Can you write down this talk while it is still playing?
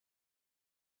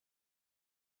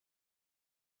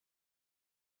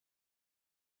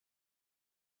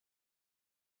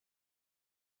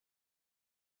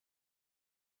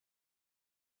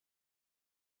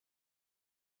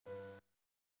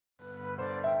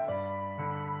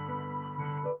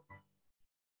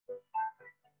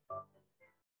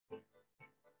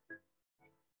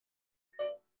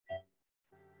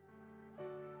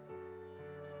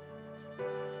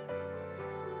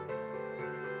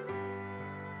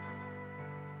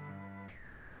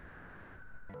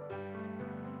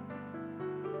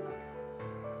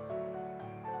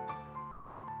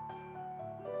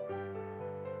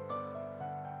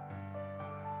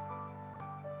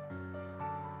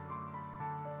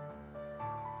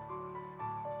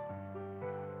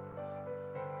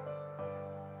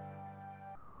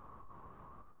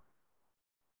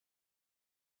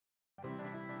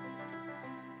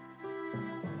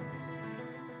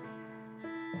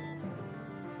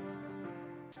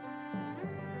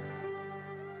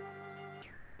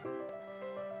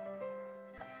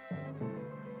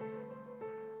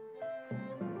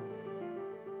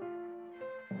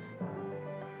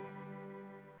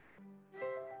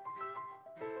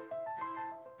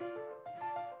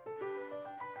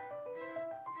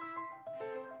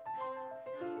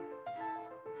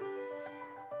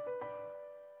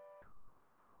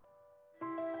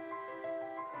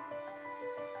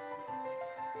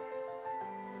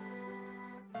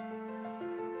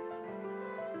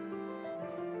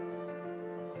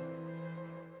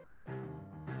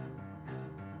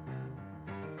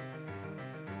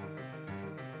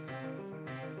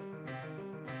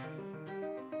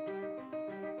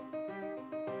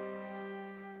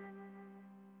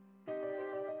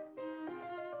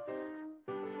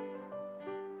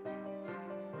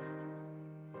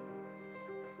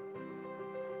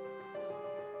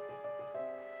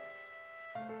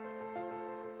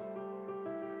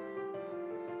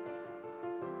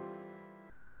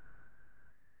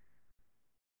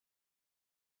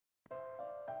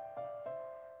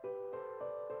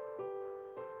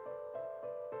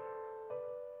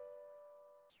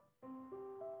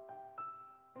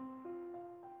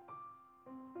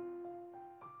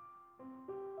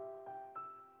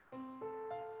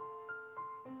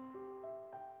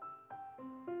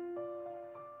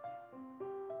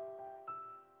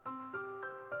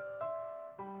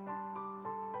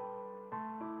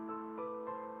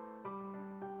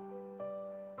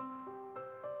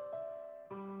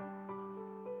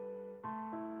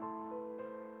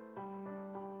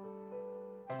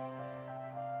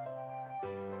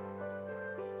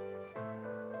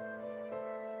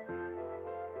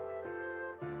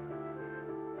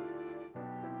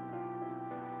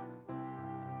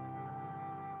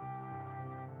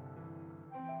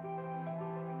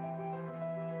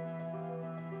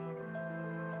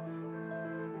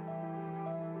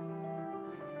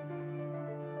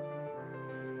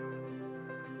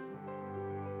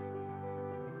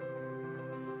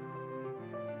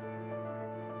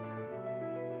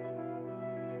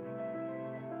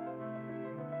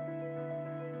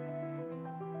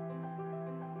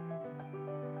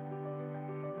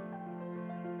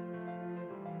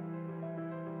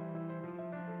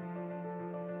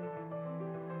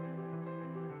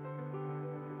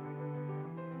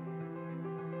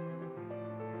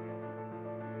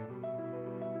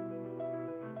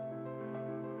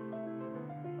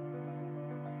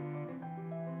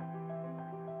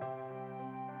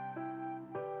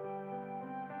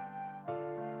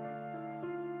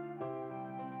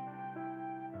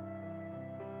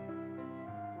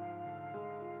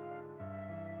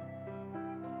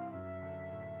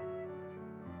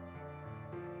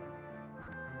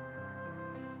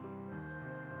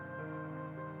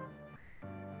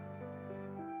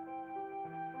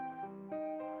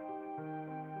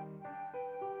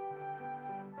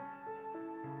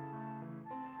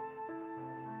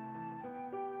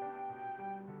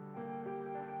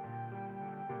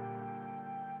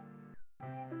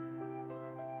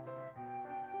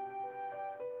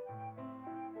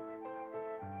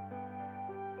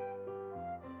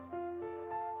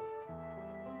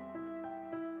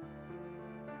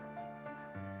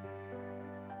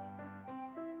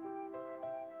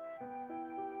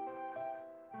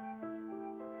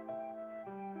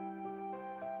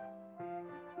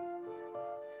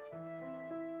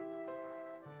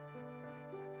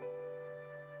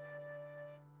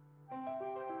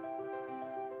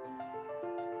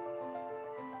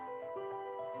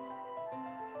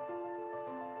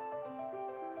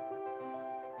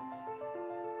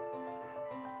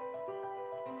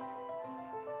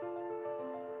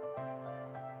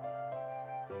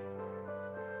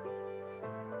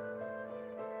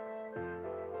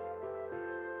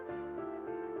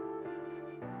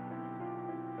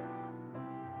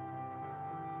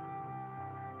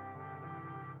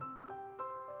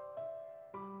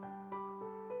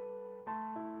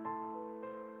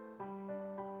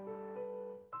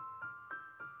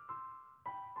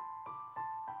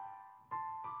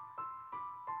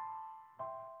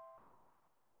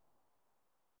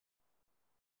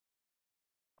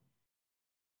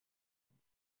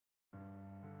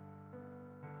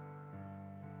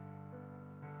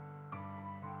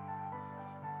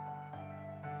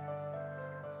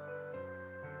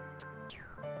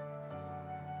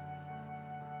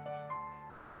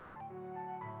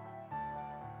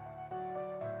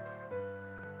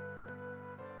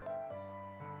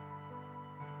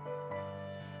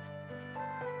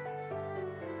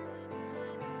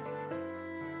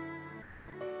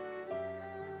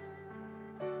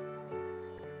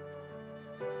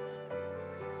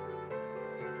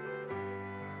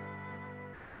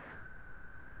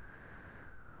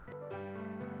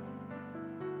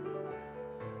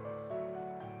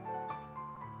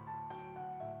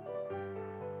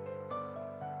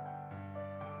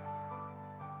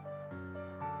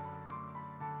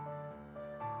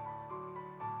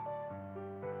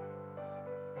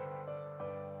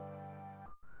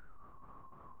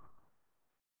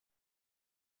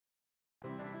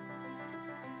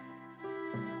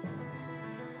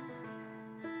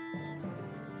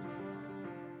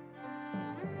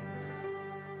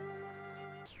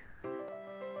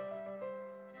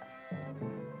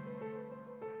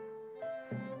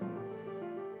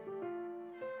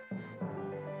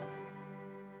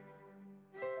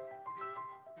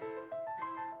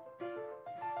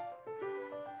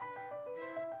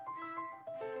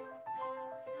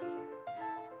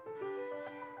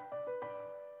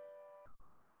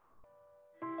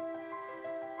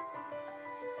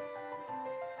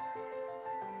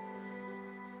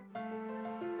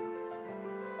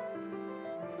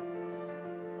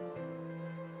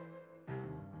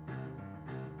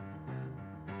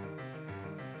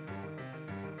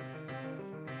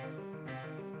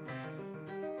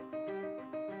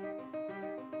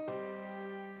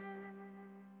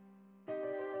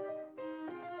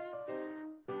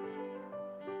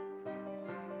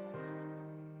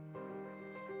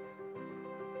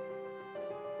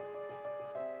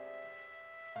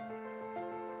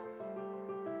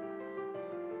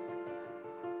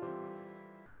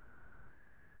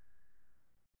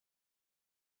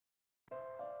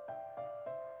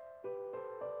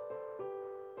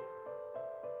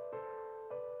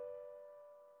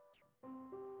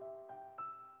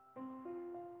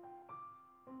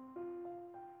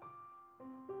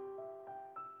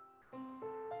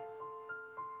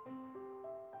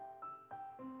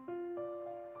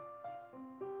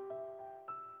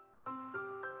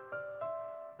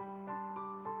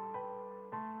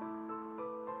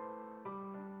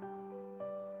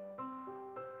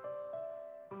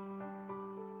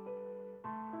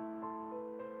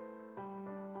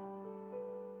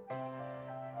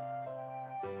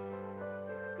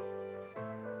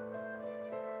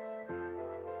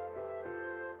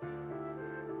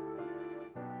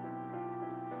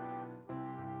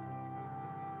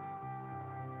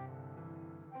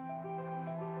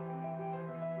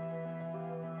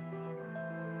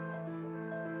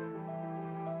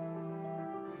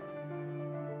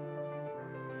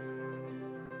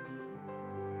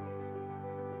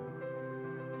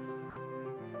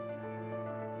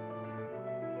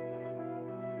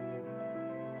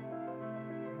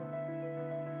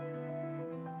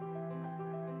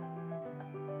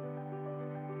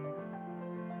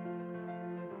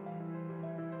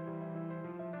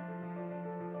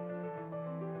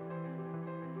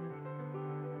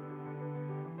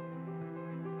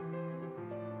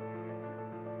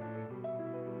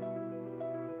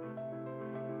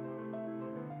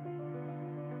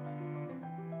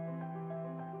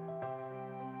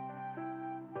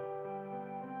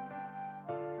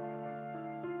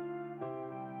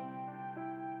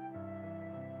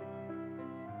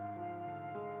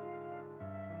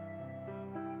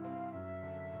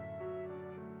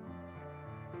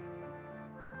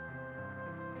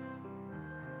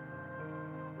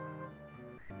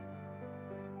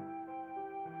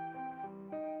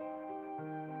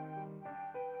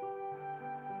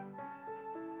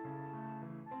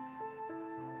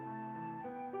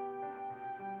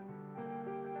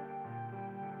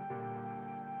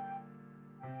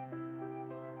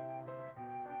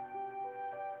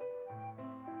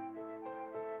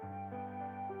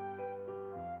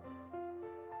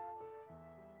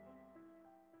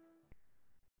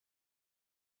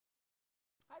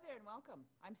welcome.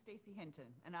 I'm Stacey Hinton,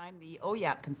 and I'm the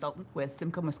OYAP consultant with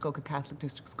Simcoe Muskoka Catholic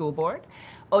District School Board.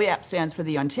 OYAP stands for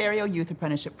the Ontario Youth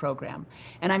Apprenticeship Program,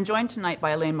 and I'm joined tonight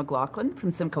by Elaine McLaughlin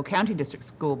from Simcoe County District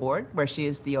School Board, where she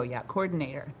is the OYAP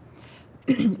coordinator.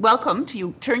 Welcome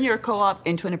to Turn Your Co-op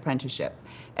into an Apprenticeship.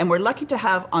 And we're lucky to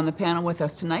have on the panel with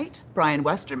us tonight, Brian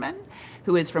Westerman,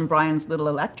 who is from Brian's Little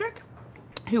Electric,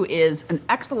 who is an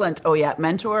excellent OYAP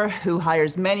mentor who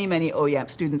hires many, many OYAP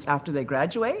students after they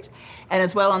graduate. And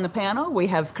as well on the panel, we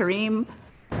have Kareem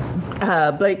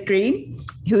Blake Green,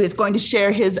 who is going to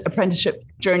share his apprenticeship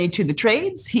journey to the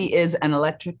trades. He is an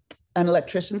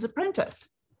electrician's apprentice.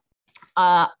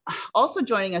 Also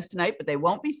joining us tonight, but they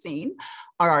won't be seen,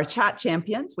 are our chat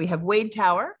champions. We have Wade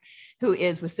Tower, who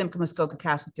is with Simcoe Muskoka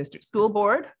Catholic District School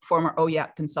Board, former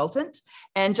OYAP consultant,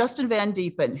 and Justin Van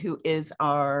Diepen, who is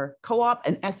our co-op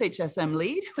and SHSM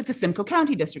lead with the Simcoe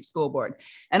County District School Board.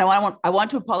 And I want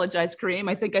to apologize, Kareem.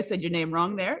 I think I said your name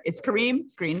wrong there. It's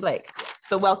Kareem Green Blake.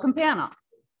 So welcome, panel.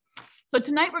 So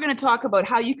tonight we're going to talk about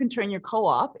how you can turn your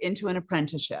co-op into an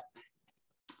apprenticeship.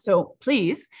 So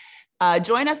please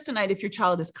join us tonight if your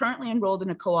child is currently enrolled in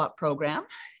a co-op program,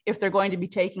 if they're going to be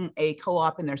taking a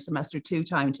co-op in their semester 2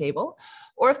 timetable,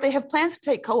 or if they have plans to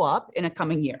take co-op in a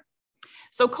coming year.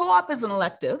 So co-op is an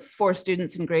elective for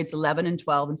students in grades 11 and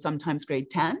 12 and sometimes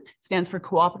grade 10. It stands for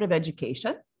cooperative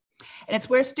education. And it's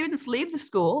where students leave the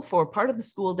school for part of the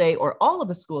school day or all of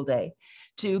the school day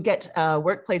to get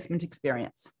work placement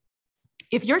experience.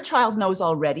 If your child knows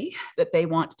already that they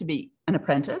want to be an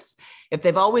apprentice, if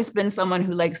they've always been someone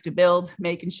who likes to build,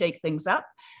 make, and shake things up,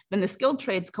 then the skilled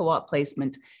trades co-op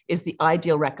placement is the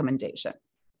ideal recommendation.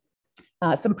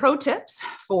 Some pro tips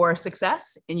for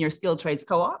success in your skilled trades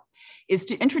co-op is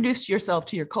to introduce yourself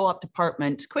to your co-op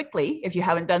department quickly if you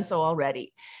haven't done so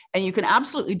already. And you can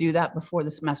absolutely do that before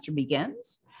the semester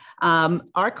begins.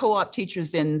 Our co-op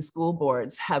teachers in the school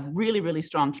boards have really, really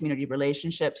strong community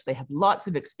relationships. They have lots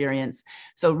of experience.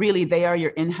 So really, they are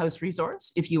your in-house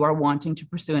resource if you are wanting to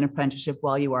pursue an apprenticeship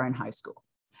while you are in high school.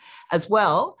 As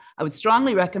well, I would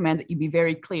strongly recommend that you be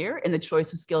very clear in the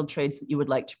choice of skilled trades that you would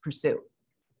like to pursue.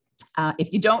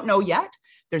 If you don't know yet,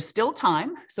 there's still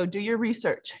time, so do your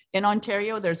research. In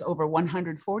Ontario, there's over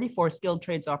 144 skilled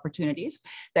trades opportunities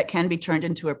that can be turned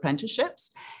into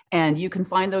apprenticeships, and you can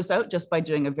find those out just by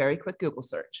doing a very quick Google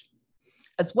search.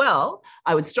 As well,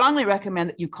 I would strongly recommend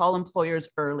that you call employers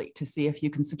early to see if you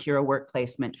can secure a work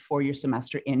placement for your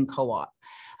semester in co-op.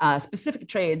 Specific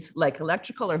trades like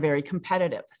electrical are very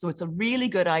competitive. So it's a really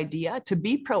good idea to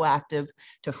be proactive,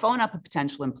 to phone up a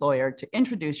potential employer, to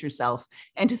introduce yourself,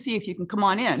 and to see if you can come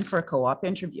on in for a co-op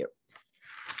interview.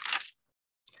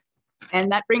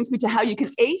 And that brings me to how you can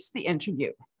ace the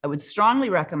interview. I would strongly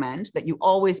recommend that you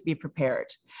always be prepared.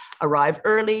 Arrive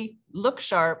early, look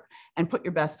sharp, and put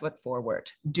your best foot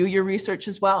forward. Do your research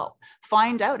as well.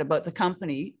 Find out about the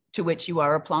company to which you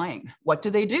are applying. What do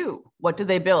they do? What do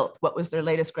they build? What was their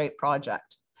latest great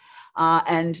project?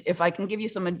 And if I can give you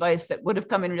some advice that would have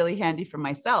come in really handy for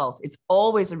myself, it's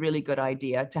always a really good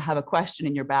idea to have a question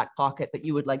in your back pocket that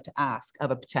you would like to ask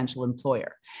of a potential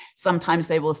employer. Sometimes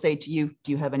they will say to you,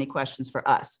 do you have any questions for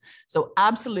us? So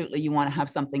absolutely, you want to have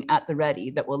something at the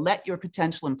ready that will let your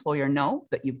potential employer know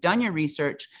that you've done your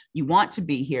research, you want to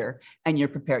be here, and you're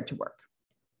prepared to work.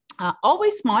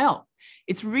 Always smile.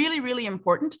 It's really, really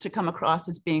important to come across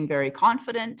as being very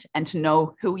confident and to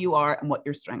know who you are and what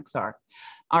your strengths are.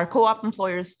 Our co-op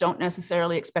employers don't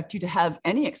necessarily expect you to have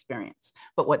any experience,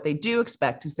 but what they do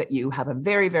expect is that you have a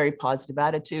very, very positive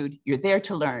attitude, you're there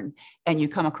to learn, and you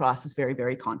come across as very,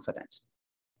 very confident.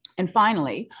 And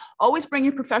finally, always bring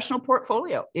your professional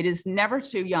portfolio. It is never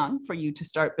too young for you to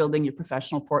start building your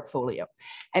professional portfolio.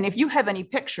 And if you have any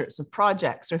pictures of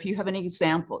projects or if you have any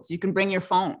examples, you can bring your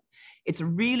phone. It's a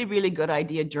really, really good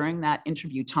idea during that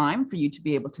interview time for you to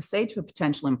be able to say to a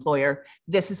potential employer,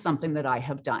 this is something that I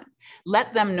have done.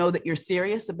 Let them know that you're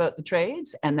serious about the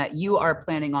trades and that you are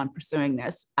planning on pursuing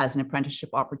this as an apprenticeship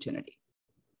opportunity.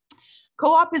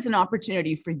 Co-op is an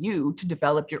opportunity for you to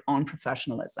develop your own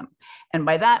professionalism. And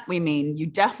by that, we mean you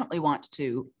definitely want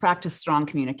to practice strong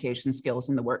communication skills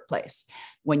in the workplace.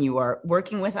 When you are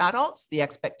working with adults, the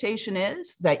expectation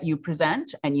is that you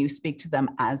present and you speak to them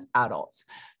as adults.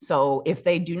 So if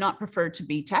they do not prefer to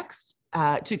be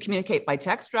to communicate by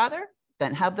text rather,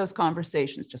 then have those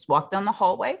conversations. Just walk down the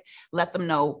hallway, let them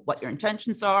know what your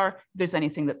intentions are, if there's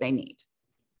anything that they need.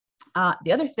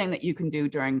 The other thing that you can do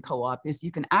during co-op is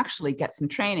you can actually get some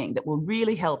training that will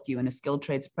really help you in a skilled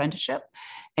trades apprenticeship,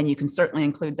 and you can certainly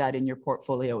include that in your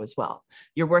portfolio as well.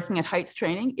 Your Working at Heights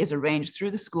training is arranged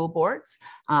through the school boards,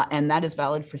 and that is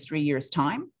valid for 3 years'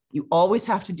 time. You always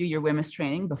have to do your WHMIS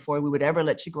training before we would ever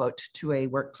let you go out to a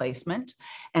work placement.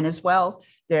 And as well,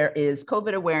 there is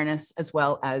COVID awareness as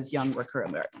well as young worker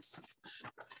awareness.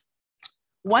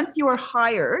 Once you are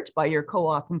hired by your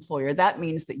co-op employer, that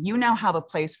means that you now have a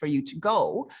place for you to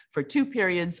go for 2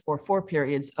 periods or 4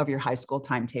 periods of your high school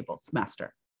timetable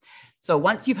semester. So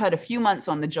once you've had a few months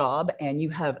on the job and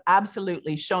you have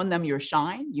absolutely shown them your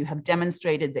shine, you have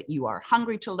demonstrated that you are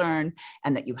hungry to learn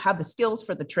and that you have the skills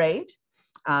for the trade,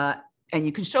 and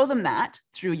you can show them that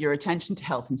through your attention to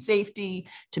health and safety,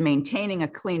 to maintaining a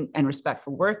clean and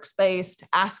respectful workspace, to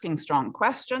asking strong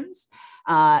questions,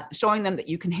 showing them that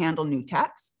you can handle new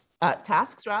tasks. At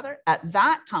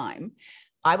that time,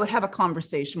 I would have a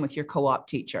conversation with your co-op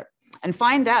teacher and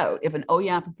find out if an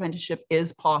OYAP apprenticeship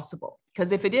is possible.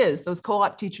 Because if it is, those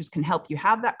co-op teachers can help you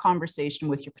have that conversation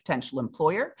with your potential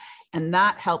employer, and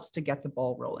that helps to get the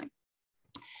ball rolling.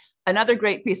 Another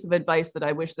great piece of advice that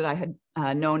I wish that I had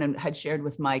known and had shared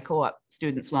with my co-op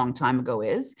students a long time ago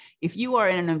is, if you are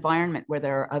in an environment where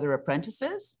there are other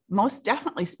apprentices, most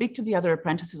definitely speak to the other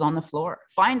apprentices on the floor.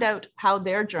 Find out how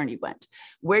their journey went.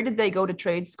 Where did they go to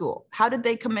trade school? How did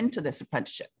they come into this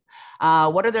apprenticeship?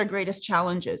 What are their greatest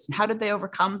challenges and how did they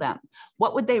overcome them?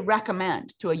 What would they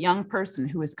recommend to a young person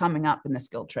who is coming up in the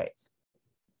skilled trades?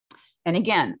 And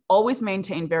again, always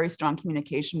maintain very strong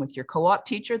communication with your co-op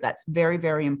teacher. That's very,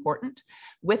 very important.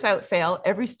 Without fail,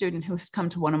 every student who has come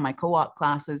to one of my co-op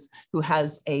classes who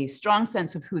has a strong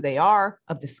sense of who they are,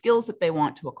 of the skills that they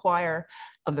want to acquire,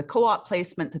 of the co-op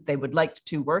placement that they would like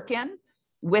to work in,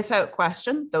 without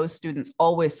question, those students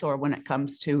always soar when it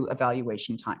comes to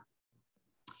evaluation time.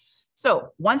 So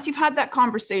once you've had that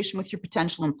conversation with your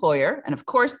potential employer, and of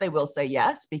course they will say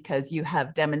yes, because you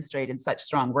have demonstrated such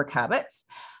strong work habits,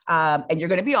 and you're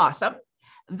going to be awesome,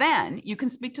 then you can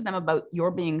speak to them about your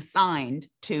being signed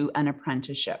to an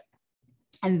apprenticeship.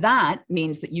 And that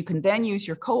means that you can then use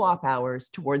your co-op hours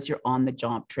towards your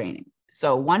on-the-job training.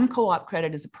 So one co-op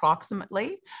credit is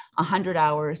approximately 100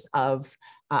 hours of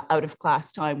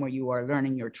out-of-class time where you are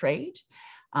learning your trade.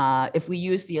 If we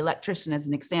use the electrician as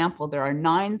an example, there are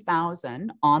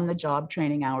 9,000 on-the-job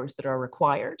training hours that are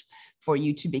required for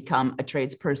you to become a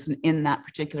tradesperson in that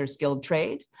particular skilled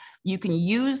trade. You can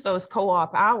use those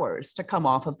co-op hours to come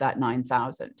off of that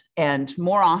 9,000. And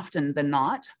more often than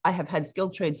not, I have had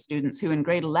skilled trade students who in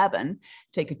grade 11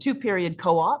 take a 2-period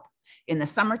co-op. In the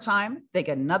summertime, they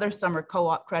get another summer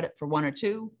co-op credit for 1 or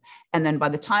 2. And then by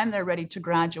the time they're ready to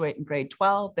graduate in grade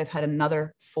 12, they've had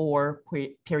another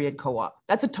 4-period co-op.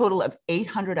 That's a total of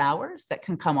 800 hours that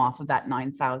can come off of that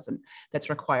 9,000 that's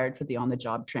required for the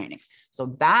on-the-job training. So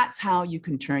that's how you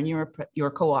can turn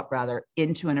your co-op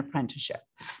into an apprenticeship.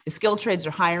 The skilled trades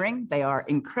are hiring. They are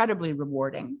incredibly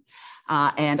rewarding.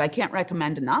 And I can't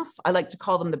recommend enough. I like to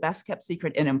call them the best kept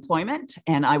secret in employment.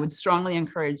 And I would strongly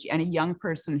encourage any young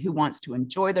person who wants to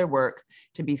enjoy their work,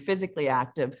 to be physically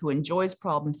active, who enjoys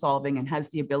problem solving and has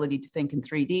the ability to think in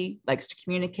 3D, likes to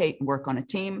communicate and work on a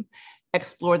team,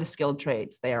 explore the skilled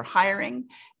trades. They are hiring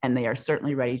and they are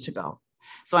certainly ready to go.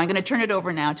 So I'm going to turn it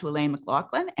over now to Elaine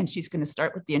McLaughlin, and she's going to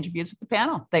start with the interviews with the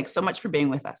panel. Thanks so much for being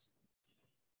with us.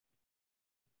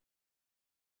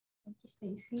 Thank you,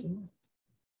 Stacey.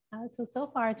 So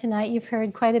far tonight, you've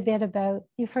heard quite a bit about,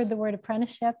 you've heard the word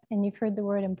apprenticeship and you've heard the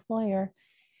word employer.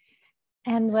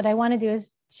 And what I want to do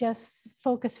is just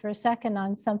focus for a second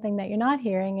on something that you're not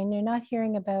hearing, and you're not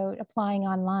hearing about applying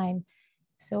online.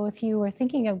 So if you were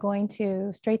thinking of going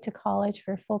straight to college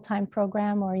for a full-time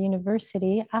program or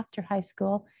university after high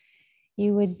school,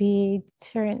 you would be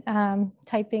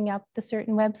typing up the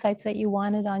certain websites that you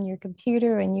wanted on your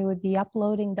computer, and you would be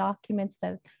uploading documents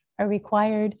that are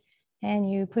required,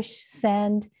 and you push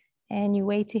send and you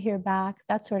wait to hear back,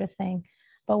 that sort of thing.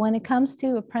 But when it comes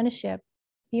to apprenticeship,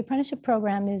 the apprenticeship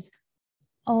program is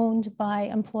owned by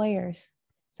employers.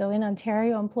 So in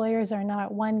Ontario, employers are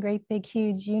not one great big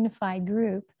huge unified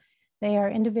group. They are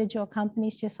individual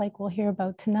companies, just like we'll hear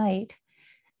about tonight.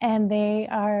 And they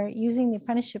are using the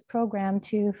apprenticeship program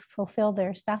to fulfill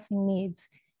their staffing needs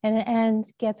and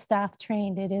get staff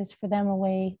trained. It is for them a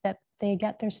way that they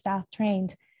get their staff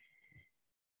trained.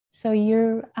 So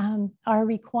you are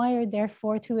required,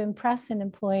 therefore, to impress an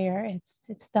employer.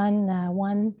 It's done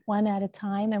one at a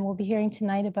time, and we'll be hearing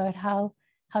tonight about how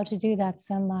to do that.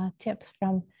 Some tips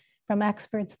from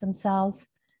experts themselves.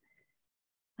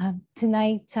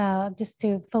 Tonight, just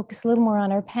to focus a little more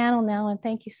on our panel now, and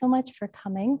thank you so much for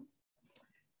coming.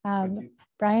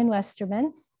 Brian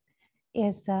Westerman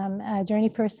is a journey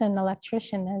person,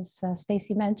 electrician, as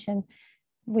Stacey mentioned.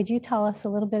 Would you tell us a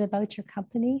little bit about your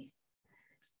company?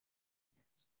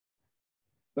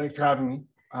 Thanks for having me.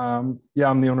 Yeah,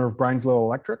 I'm the owner of Brian's Little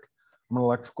Electric. I'm an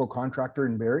electrical contractor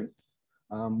in Barrie.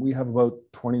 We have about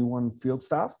 21 field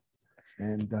staff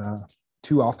and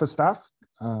 2 office staff.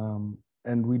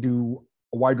 And we do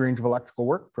a wide range of electrical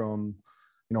work from,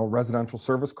 residential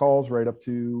service calls right up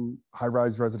to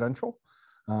high-rise residential,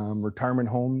 retirement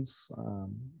homes,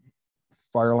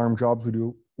 fire alarm jobs. We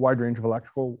do a wide range of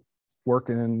electrical work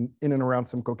in and around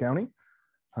Simcoe County.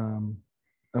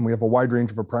 And we have a wide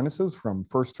range of apprentices from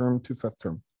first term to 5th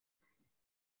term.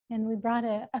 And we brought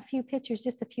a few pictures,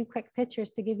 just a few quick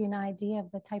pictures to give you an idea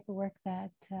of the type of work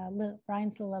that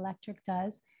Brian's Little Electric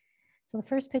does. So the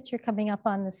first picture coming up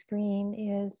on the screen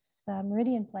is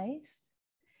Meridian Place.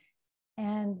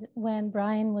 And when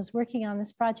Brian was working on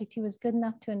this project, he was good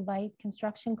enough to invite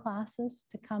construction classes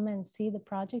to come and see the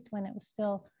project when it was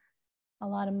still a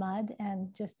lot of mud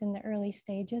and just in the early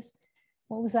stages.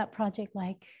 What was that project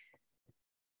like?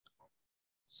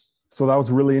 So that was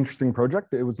a really interesting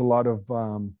project. It was a lot of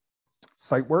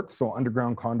site work, so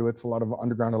underground conduits, a lot of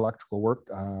underground electrical work,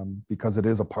 because it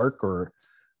is a park, or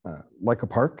like a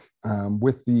park,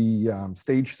 with the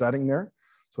stage setting there.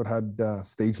 So it had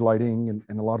stage lighting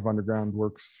and a lot of underground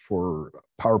works for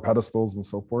power pedestals and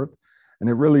so forth. And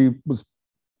it really was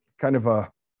kind of a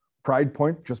pride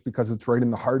point just because it's right in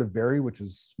the heart of Barrie, which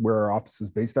is where our office is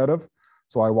based out of.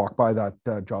 So I walk by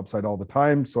that job site all the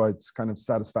time. So it's kind of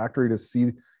satisfactory to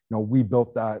see, we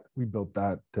built that,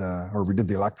 or we did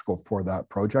the electrical for that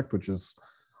project, which is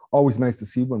always nice to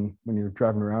see when you're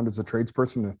driving around as a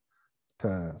tradesperson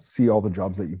to see all the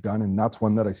jobs that you've done. And that's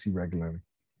one that I see regularly.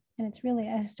 And it's really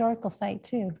a historical site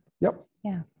too. Yep.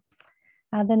 Yeah.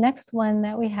 The next one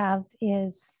that we have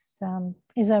is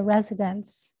a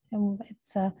residence, and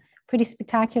it's a pretty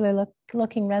spectacular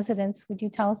looking residence. Would you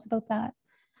tell us about that?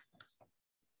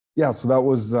 Yeah, so that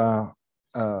was a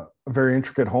very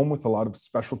intricate home with a lot of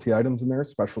specialty items in there,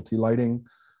 specialty lighting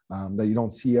that you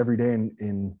don't see every day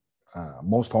in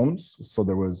most homes. So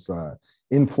there was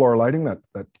in-floor lighting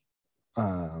that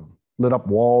lit up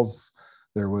walls.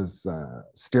 There was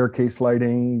staircase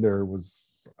lighting. There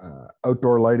was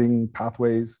outdoor lighting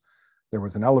pathways. There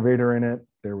was an elevator in it.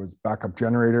 There was backup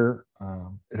generator.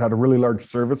 It had a really large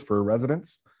service for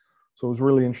residents. So it was a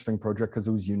really interesting project because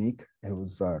it was unique. It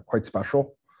was quite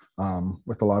special,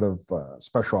 with a lot of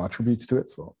special attributes to it.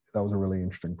 So that was a really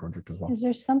interesting project as well. Is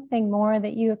there something more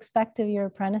that you expect of your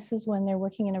apprentices when they're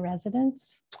working in a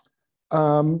residence?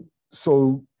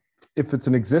 So if it's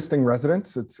an existing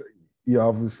residence, you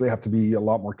obviously have to be a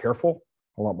lot more careful,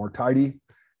 a lot more tidy,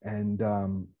 and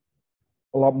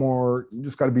a lot more, you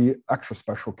just got to be extra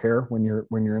special care when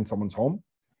you're in someone's home.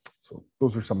 So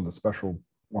those are some of the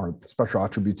special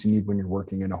attributes you need when you're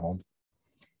working in a home.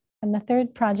 And the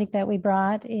third project that we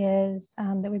brought is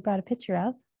that we brought a picture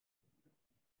of,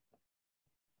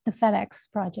 the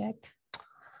FedEx project.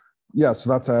 Yeah, so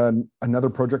that's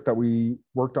another project that we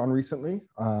worked on recently.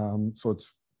 So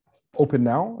it's open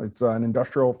now. It's an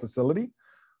industrial facility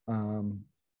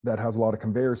that has a lot of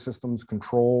conveyor systems,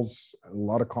 controls, a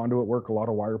lot of conduit work, a lot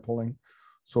of wire pulling.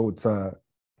 So it's a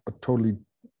totally,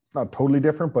 not totally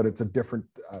different, but it's a different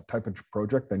type of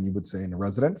project than you would say in a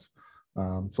residence.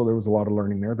 So there was a lot of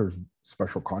learning there. There's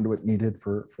special conduit needed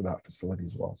for that facility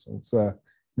as well. So it's a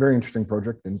very interesting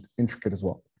project and intricate as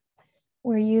well.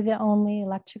 Were you the only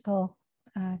electrical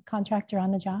contractor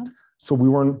on the job? So we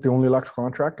weren't the only electrical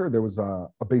contractor. There was a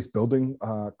base building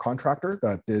contractor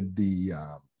that did the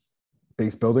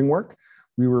base building work.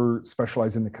 We were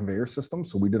specialized in the conveyor system.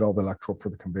 So we did all the electrical for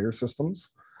the conveyor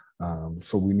systems.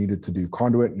 So we needed to do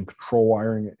conduit and control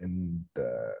wiring and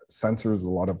sensors,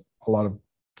 a lot of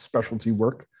specialty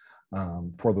work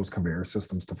for those conveyor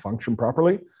systems to function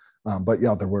properly. But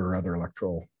yeah, there were other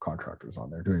electrical contractors on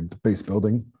there doing the base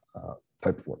building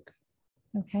type of work.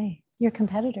 Okay, your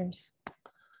competitors.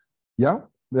 Yeah.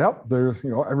 There's,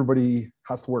 everybody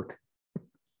has to work.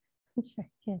 That's very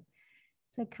good.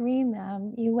 So Kareem,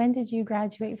 when did you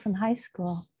graduate from high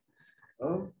school?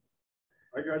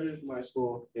 I graduated from high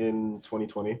school in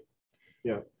 2020.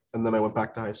 Yeah. And then I went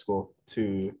back to high school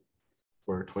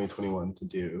for 2021 to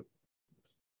do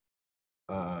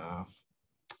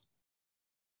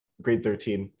grade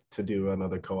 13 to do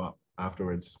another co-op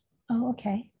afterwards. Oh,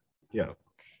 okay. Yeah.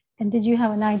 And did you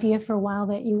have an idea for a while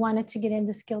that you wanted to get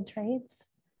into skilled trades?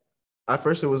 At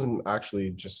first, it wasn't actually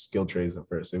just skilled trades. At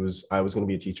first, I was going to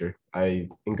be a teacher. In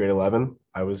grade 11,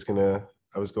 I was going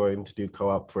to do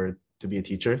co-op to be a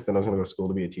teacher. Then I was going to go to school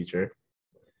to be a teacher.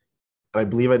 And I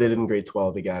believe I did it in grade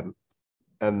 12 again.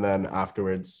 And then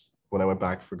afterwards, when I went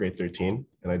back for grade 13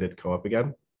 and I did co-op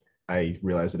again, I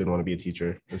realized I didn't want to be a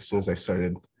teacher as soon as I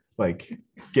started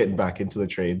getting back into the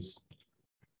trades.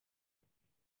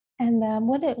 And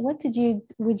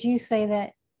would you say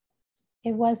that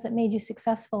it was that made you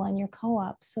successful on your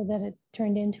co-op so that it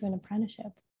turned into an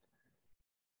apprenticeship?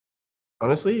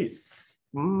 Honestly,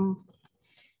 it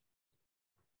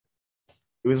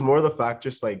was more the fact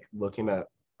just like looking at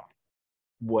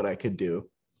what I could do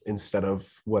instead of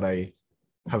what I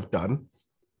have done,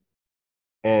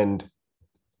 and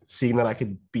seeing that I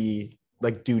could be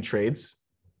like do trades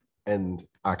and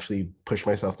actually push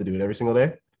myself to do it every single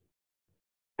day,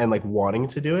 and like wanting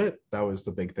to do it. That was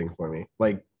the big thing for me.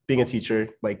 Like being a teacher,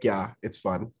 like, yeah, it's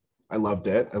fun. I loved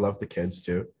it. I loved the kids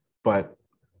too, but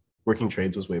working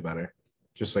trades was way better,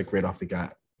 just like right off the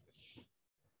bat.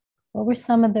 What were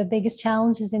some of the biggest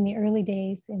challenges in the early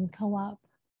days in co-op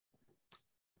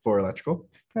For electrical,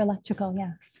 for electrical?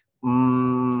 Yes.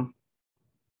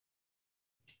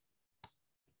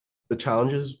 the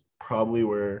challenges probably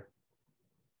were,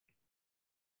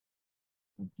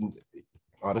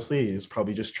 honestly, is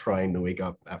probably just trying to wake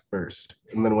up at first.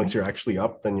 And then once you're actually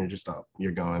up, then you're just up,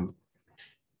 you're gone.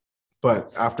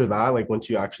 But after that, like once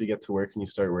you actually get to work and you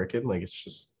start working, like it's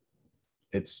just,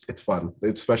 it's fun.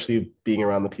 It's especially being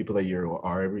around the people that you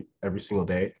are every single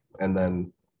day. And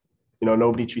then, you know,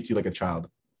 nobody treats you like a child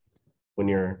when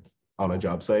you're on a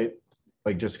job site.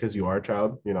 Like just because you are a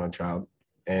child, you're not a child.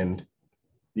 And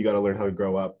you got to learn how to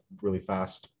grow up really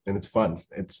fast. And it's fun.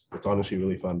 It's honestly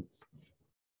really fun.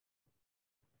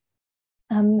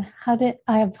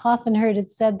 I've often heard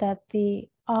it said that the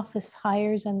office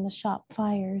hires and the shop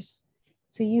fires.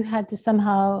 So you had to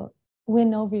somehow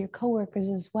win over your coworkers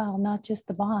as well, not just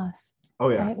the boss. Oh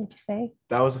yeah. Right? Would you say?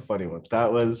 That was a funny one.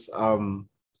 That was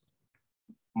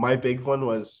my big one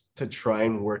was to try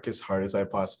and work as hard as I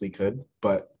possibly could,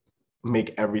 but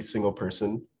make every single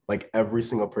person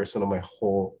on my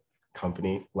whole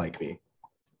company like me.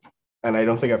 And I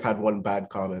don't think I've had one bad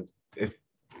comment.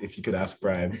 If you could ask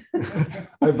Brian.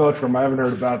 I vouch for him. I haven't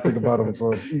heard a bad thing about him.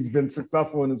 So he's been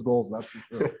successful in his goals. That's for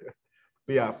sure.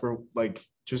 But yeah, for like,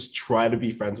 just try to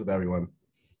be friends with everyone.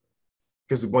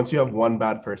 Because once you have one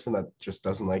bad person that just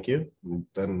doesn't like you,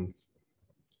 then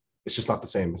it's just not the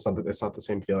same. It's not the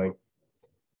same feeling.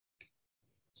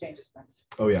 Changes things.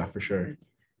 Oh yeah, for sure.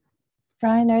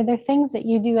 Brian, are there things that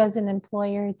you do as an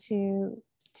employer to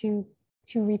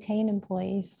retain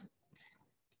employees?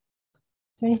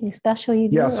 Is there anything special you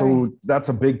do? Yeah, so that's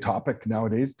a big topic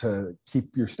nowadays, to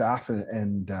keep your staff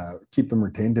and keep them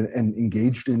retained and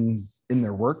engaged in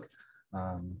their work,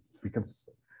 because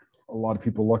a lot of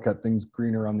people look at things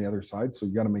greener on the other side. So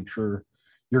you got to make sure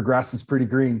your grass is pretty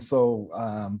green.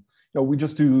 So we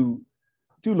just do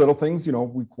little things.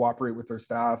 We cooperate with our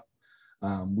staff.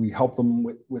 We help them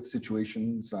with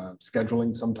situations,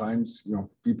 scheduling. Sometimes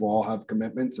people all have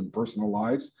commitments and personal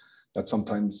lives that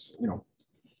sometimes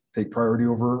take priority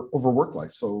over work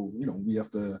life. So, we have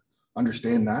to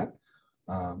understand that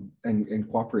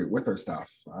and cooperate with our staff.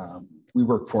 We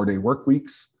work 4-day work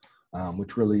weeks,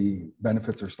 which really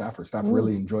benefits our staff. Our staff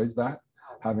really enjoys that,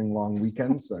 having long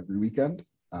weekends every weekend.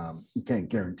 We can't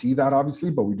guarantee that,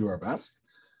 obviously, but we do our best.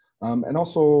 And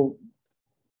also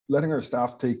letting our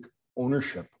staff take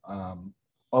ownership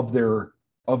of their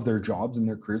jobs and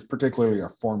their careers, particularly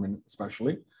our foremen,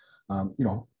 especially.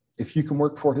 If you can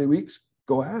work 4-day weeks,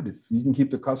 go ahead. If you can keep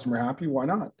the customer happy, why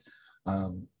not?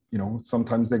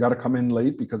 Sometimes they got to come in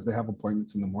late because they have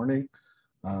appointments in the morning.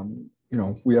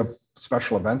 We have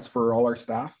special events for all our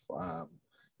staff.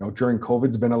 During COVID,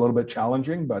 it's been a little bit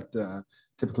challenging, but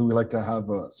typically we like to have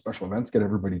special events, get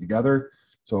everybody together.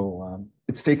 So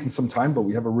it's taken some time, but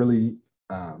we have a really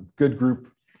good group,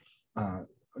 a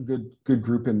good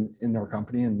group in our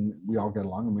company, and we all get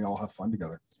along and we all have fun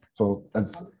together. So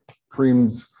as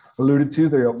Kareem's alluded to,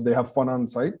 they have fun on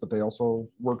site, but they also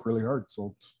work really hard.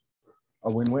 So it's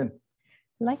a win-win.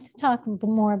 I'd like to talk a bit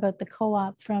more about the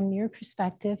co-op from your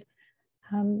perspective.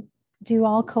 Do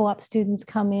all co-op students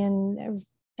come in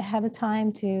ahead of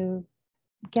time to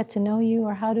get to know you,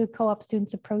 or how do co-op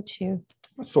students approach you?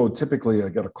 So typically I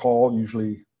get a call,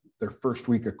 usually their first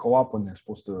week of co-op, when they're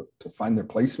supposed to find their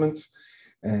placements.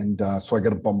 And so I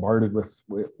get bombarded with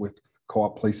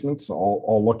co-op placements,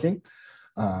 all looking.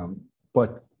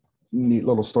 But neat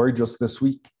little story, just this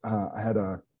week, I had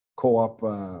a co-op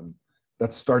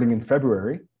that's starting in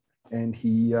February, and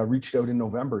he reached out in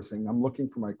November saying, I'm looking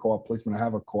for my co-op placement. I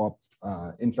have a co-op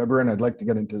in February and I'd like to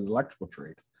get into the electrical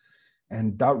trade.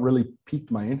 And that really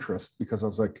piqued my interest, because I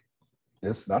was like,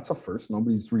 that's a first.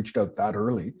 Nobody's reached out that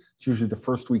early. It's usually the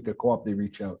first week of co-op they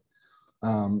reach out.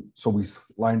 So we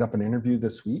lined up an interview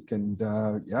this week, and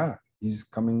he's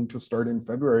coming to start in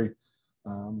February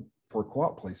for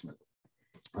co-op placement.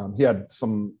 He had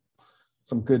some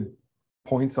good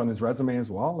points on his resume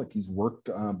as well, like he's worked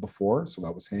before, so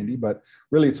that was handy. But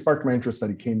really, it sparked my interest that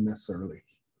he came this early.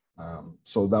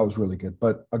 So that was really good.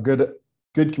 But a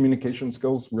good communication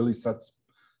skills really sets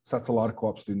a lot of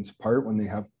co-op students apart when they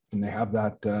have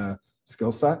that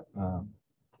skill set.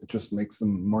 It just makes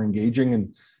them more engaging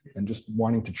and just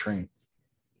wanting to train.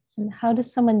 And how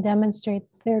does someone demonstrate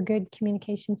their good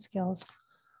communication skills?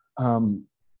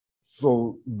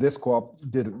 So this co-op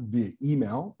did it via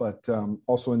email, but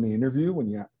also in the interview when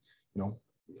you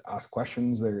ask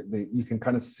questions, you can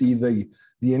kind of see the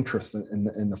interest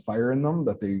in the fire in them,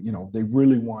 that they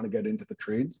really want to get into the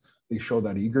trades. They show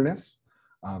that eagerness.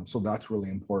 So that's really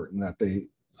important. That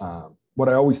what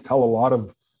I always tell a lot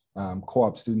of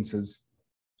co-op students is,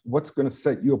 what's going to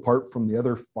set you apart from the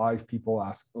other 5 people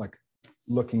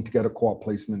looking to get a co-op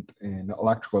placement in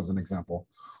electrical, as an example?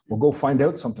 Well, go find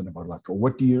out something about electrical.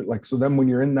 What do you like? So then when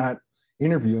you're in that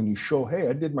interview and you show, hey,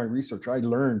 I did my research, I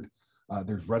learned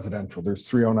there's residential, there's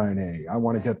 309A, I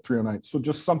want to get 309. So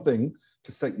just something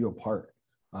to set you apart,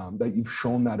 that you've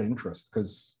shown that interest,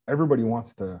 because everybody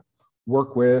wants to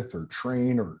work with or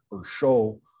train or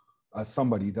show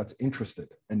somebody that's interested.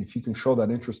 And if you can show that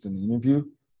interest in the interview,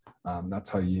 that's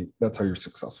how you're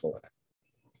successful at it.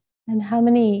 And how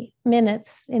many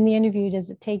minutes in the interview does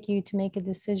it take you to make a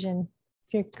decision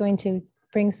if you're going to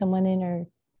bring someone in or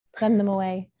send them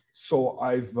away? So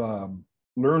I've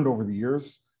learned over the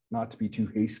years not to be too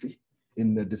hasty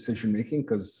in the decision making,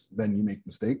 because then you make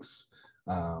mistakes.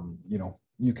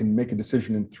 You can make a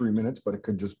decision in 3 minutes, but it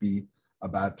could just be a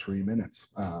bad 3 minutes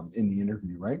in the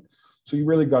interview, right? So you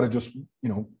really got to just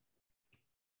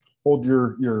hold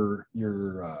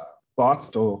your thoughts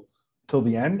till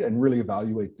the end and really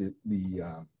evaluate the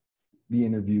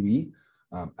interviewee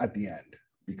at the end,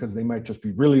 because they might just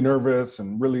be really nervous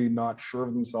and really not sure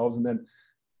of themselves. And then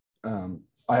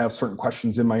I have certain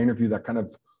questions in my interview that kind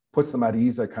of puts them at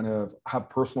ease. I kind of have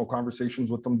personal conversations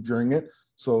with them during it,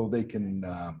 so they can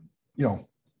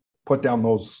put down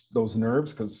those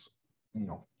nerves, because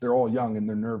they're all young and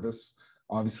they're nervous.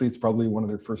 Obviously, it's probably one of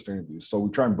their first interviews. So we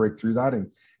try and break through that and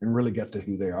really get to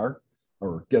who they are,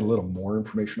 or get a little more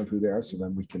information of who they are, so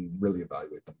then we can really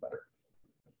evaluate them better.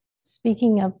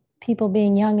 Speaking of people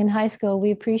being young in high school,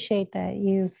 we appreciate that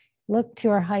you look to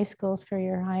our high schools for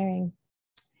your hiring.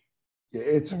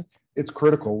 It's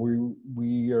critical.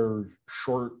 We are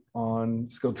short on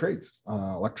skilled trades,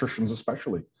 electricians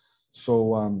especially.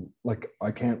 So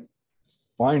I can't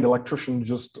find electricians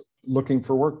just looking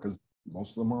for work, because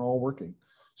most of them are all working.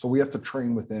 So we have to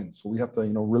train within. So we have to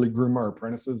really groom our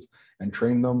apprentices and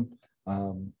train them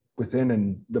within.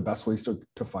 And the best ways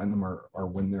to find them are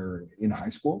when they're in high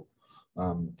school.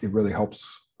 It really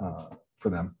helps for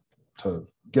them to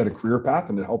get a career path,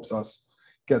 and it helps us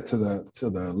get to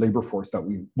the labor force that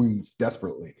we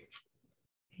desperately need.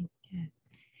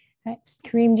 Right.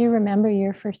 Kareem, do you remember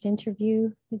your first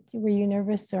interview? Were you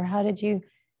nervous, or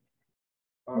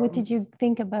what did you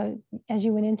think about as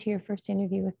you went into your first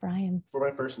interview with Brian? For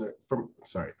my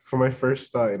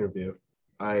first interview,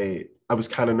 I was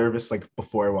kind of nervous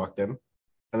before I walked in,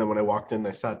 and then when I walked in,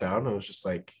 I sat down. I was just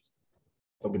like,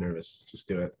 don't be nervous, just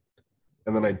do it.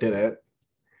 And then I did it.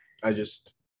 I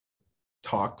just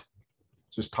talked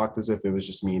as if it was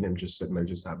just me and him just sitting there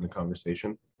just having a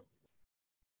conversation.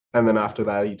 And then after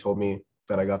that, he told me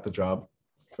that I got the job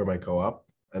for my co-op,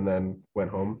 and then went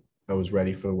home. I was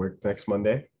ready for the work next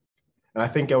Monday. And I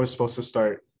think I was supposed to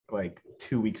start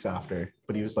 2 weeks after,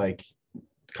 but he was like,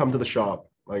 come to the shop.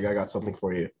 I got something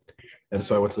for you. And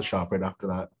so I went to the shop right after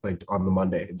that, on the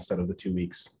Monday instead of the 2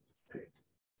 weeks.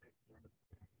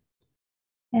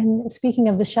 And speaking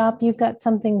of the shop, you've got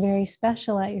something very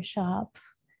special at your shop.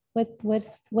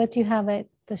 What do you have at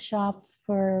the shop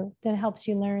that helps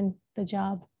you learn the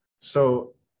job?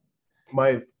 So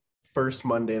my first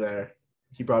Monday there,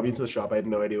 he brought me into the shop. I had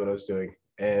no idea what I was doing.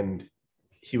 And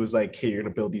he was like, hey, you're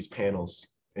going to build these panels,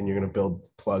 and you're going to build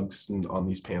plugs on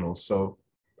these panels. So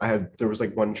there was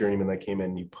one journeyman that came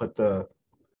in, you put the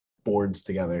boards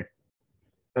together.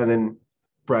 And then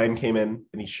Brian came in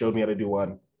and he showed me how to do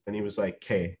one. And he was like,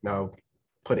 okay, now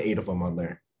put 8 of them on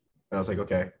there. And I was like,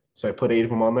 okay. So I put 8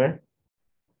 of them on there.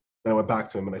 Then I went back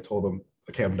to him and I told him,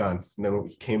 okay, I'm done. And then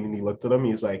he came and he looked at them.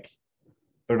 He's like,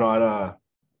 they're not,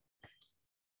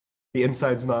 the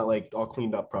inside's not all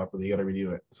cleaned up properly. You got to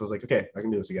redo it. So I was like, okay, I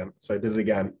can do this again. So I did it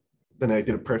again. Then I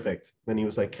did it perfect. Then he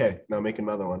was like, okay, now make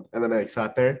another one. And then I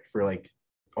sat there for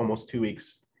almost 2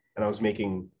 weeks, and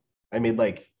I made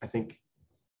I think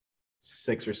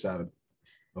 6 or 7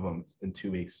 of them in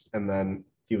 2 weeks. And then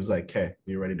he was like, okay,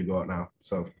 you're ready to go out now.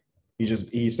 So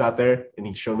he sat there and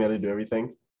he showed me how to do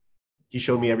everything. He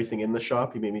showed me everything in the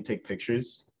shop. He made me take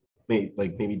pictures, made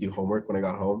me do homework when I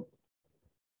got home.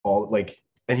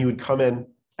 And he would come in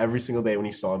every single day when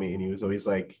he saw me, and he was always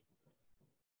like,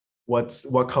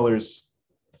 what color's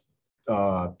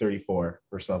 34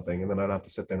 or something, and then I'd have to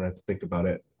sit there and I'd think about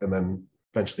it, and then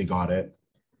eventually got it.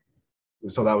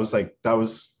 So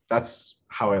that's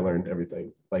how I learned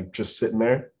everything. Like just sitting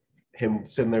there, him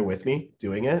sitting there with me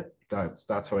doing it.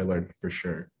 That's how I learned for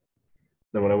sure.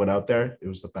 Then when I went out there, it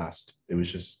was the best. It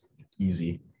was just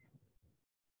easy.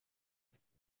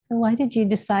 Why did you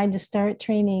decide to start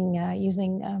training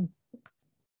using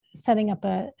setting up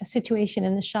a situation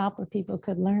in the shop where people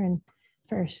could learn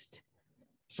first?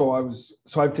 So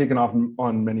I've taken off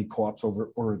on many co-ops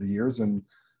over the years, and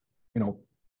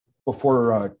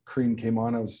before Crean came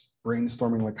on, I was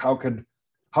brainstorming like how could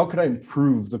I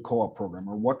improve the co-op program,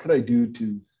 or what could I do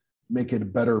to make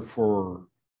it better for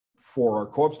our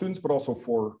co-op students, but also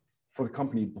for the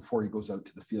company before he goes out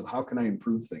to the field. How can I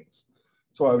improve things?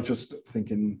 So I was just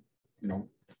thinking,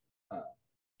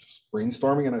 just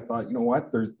brainstorming, and I thought, you know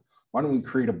what, why don't we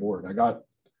create a board? I got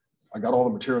all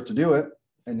the material to do it,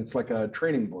 and it's like a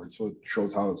training board. So it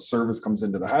shows how service comes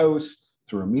into the house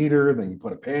through a meter, then you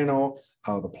put a panel,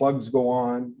 how the plugs go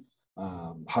on,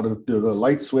 how to do the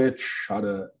light switch,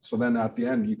 so then at the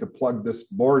end you could plug this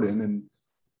board in and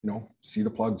see the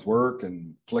plugs work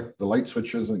and flick the light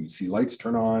switches and you see lights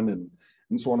turn on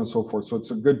and so on and so forth. So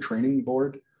it's a good training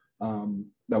board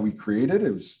that we created.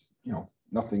 It was,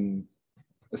 nothing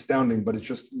astounding, but it's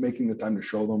just making the time to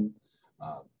show them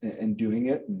and doing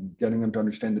it and getting them to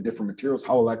understand the different materials,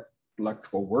 how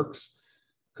electrical works,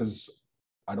 because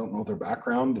I don't know their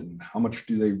background and how much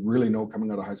do they really know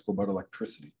coming out of high school about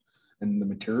electricity and the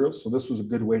materials. So this was a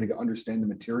good way to understand the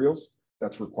materials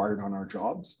that's required on our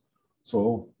jobs.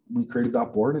 So we created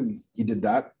that board, and he did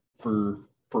that for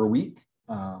a week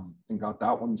and got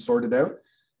that one sorted out.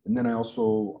 And then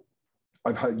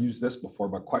I've used this before,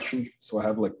 but questions. So I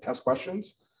have like test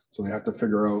questions. So they have to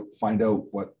find out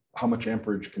how much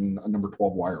amperage can a number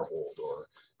 12 wire hold, or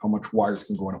how much wires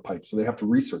can go in a pipe. So they have to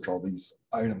research all these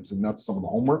items, and that's some of the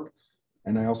homework.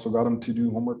 And I also got them to do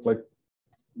homework like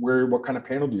what kind of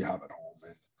panel do you have at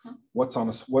home, and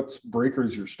what's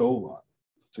breakers your stove on.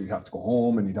 So you have to go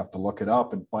home and you'd have to look it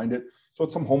up and find it. So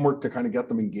it's some homework to kind of get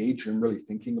them engaged and really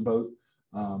thinking about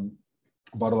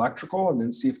electrical, and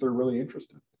then see if they're really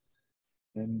interested.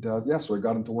 And so I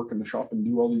got them to work in the shop and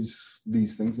do all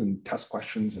these things and test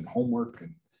questions and homework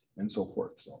and so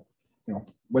forth. So,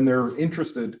 when they're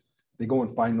interested, they go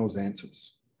and find those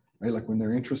answers, right? Like when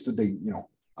they're interested,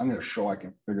 I'm going to show I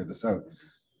can figure this out.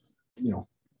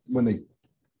 When they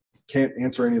can't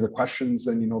answer any of the questions,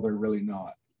 then they're really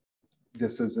not.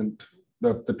 This isn't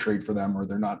the trade for them, or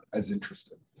they're not as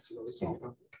interested.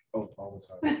 So. Oh, all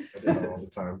the time. I did that all the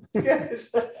time.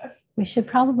 We should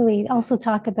probably also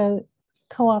talk about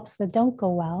co-ops that don't go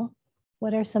well.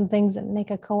 What are some things that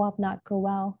make a co-op not go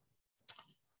well?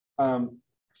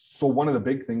 So one of the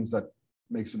big things that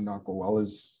makes them not go well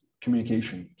is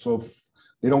communication. So if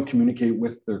they don't communicate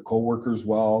with their coworkers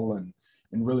well and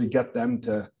really get them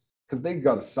to, because they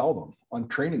got to sell them on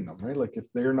training them, right? Like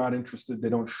if they're not interested, they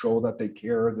don't show that they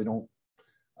care, they don't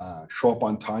show up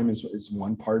on time is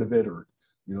one part of it, or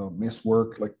miss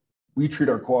work. Like we treat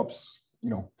our co-ops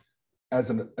as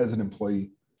an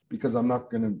employee, because I'm not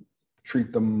going to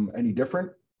treat them any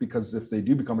different, because if they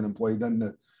do become an employee, then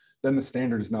the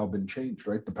standard has now been changed,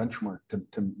 right? The benchmark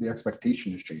to the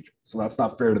expectation is changing. So that's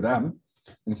not fair to them,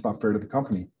 and it's not fair to the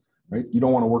company, right? You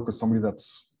don't want to work with somebody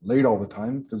that's late all the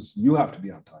time, because you have to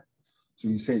be on time. So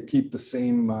you say keep the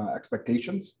same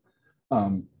expectations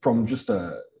from just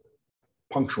a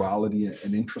punctuality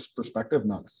and interest perspective,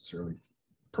 not necessarily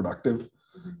productive,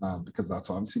 because that's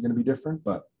obviously going to be different,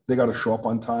 but they got to show up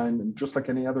on time, and just like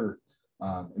any other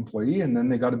employee, and then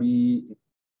they got to be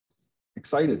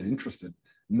excited, interested,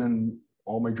 and then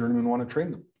all my journeymen want to train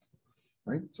them,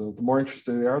 right? So the more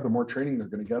interested they are, the more training they're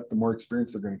going to get, the more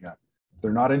experience they're going to get. If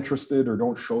they're not interested or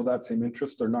don't show that same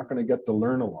interest, they're not going to get to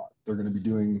learn a lot. They're going to be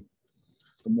doing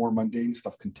the more mundane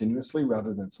stuff continuously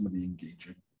rather than some of the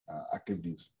engaging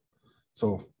activities.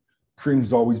 So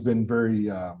Kareem's always been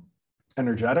very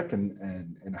energetic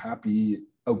and happy,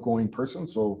 outgoing person.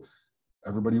 So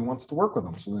everybody wants to work with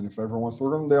him. So then if everyone wants to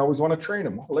work with him, they always want to train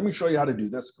him. Well, let me show you how to do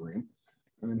this, Kareem.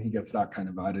 And then he gets that kind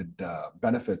of added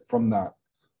benefit from that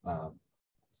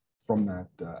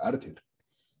attitude.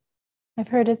 I've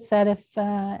heard it said if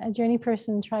a journey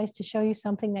person tries to show you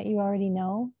something that you already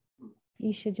know,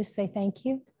 you should just say thank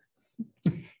you.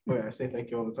 Oh yeah, I say thank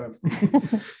you all the time.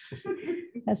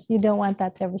 You don't want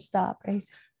that to ever stop, right?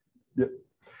 Yep.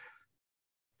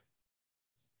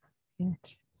 Good.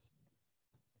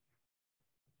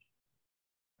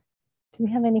 Do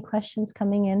we have any questions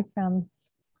coming in from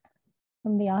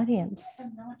from the audience?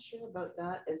 I'm not sure about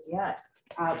that as yet.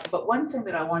 But one thing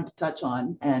that I want to touch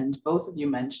on, and both of you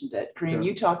mentioned it, Kareem,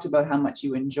 you talked about how much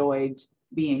you enjoyed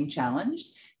being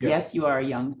challenged. Yes, you are a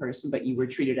young person, but you were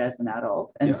treated as an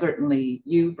adult. And certainly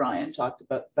you, Brian, talked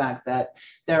about the fact that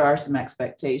there are some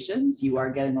expectations. You are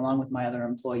getting along with my other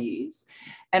employees.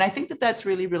 And I think that that's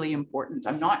really, really important.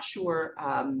 I'm not sure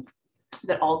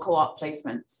that all co-op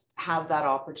placements have that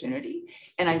opportunity.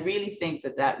 And I really think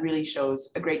that that really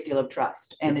shows a great deal of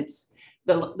trust. And it's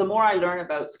the more I learn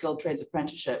about skilled trades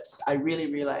apprenticeships, I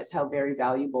really realize how very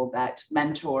valuable that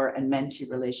mentor and mentee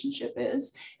relationship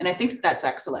is. And I think that that's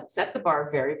excellent. Set the bar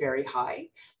very, very high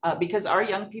because our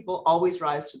young people always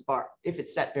rise to the bar if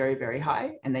it's set very, very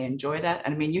high and they enjoy that.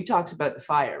 And I mean, you talked about the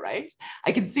fire, right?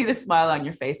 I can see the smile on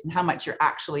your face and how much you're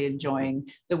actually enjoying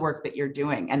the work that you're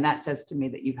doing. And that says to me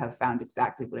that you have found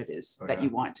exactly what it is that you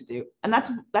want to do. And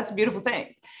that's a beautiful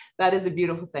thing. That is a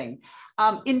beautiful thing.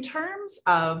 In terms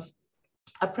of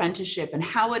apprenticeship and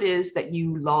how it is that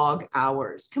you log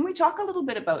hours. Can we talk a little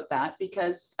bit about that?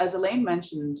 Because as Elaine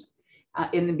mentioned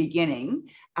in the beginning,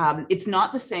 it's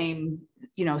not the same,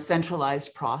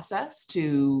 centralized process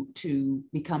to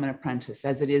become an apprentice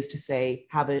as it is to say,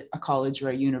 have a college or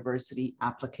a university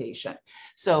application.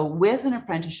 So with an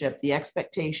apprenticeship, the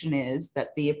expectation is that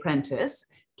the apprentice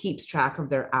keeps track of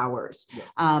their hours.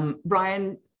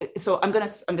 Brian, so I'm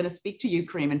gonna speak to you,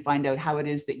 Kareem, and find out how it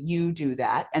is that you do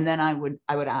that. And then I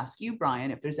would ask you, Brian,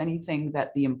 if there's anything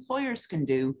that the employers can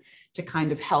do to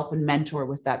kind of help and mentor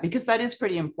with that, because that is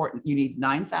pretty important. You need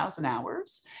 9,000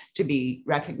 hours to be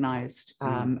recognized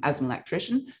as an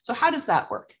electrician. So how does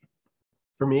that work?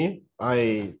 For me,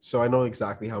 I know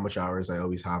exactly how much hours I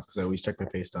always have because I always check my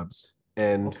pay stubs.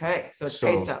 And okay, so it's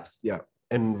pay stubs. Yeah,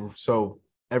 and so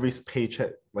every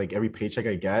paycheck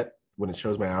I get, when it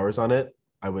shows my hours on it,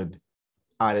 I would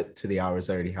add it to the hours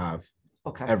I already have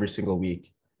every single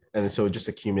week. And so just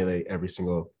accumulate every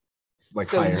single,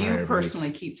 so you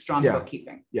personally keep strong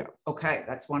bookkeeping? Yeah. Okay,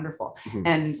 that's wonderful.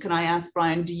 And can I ask,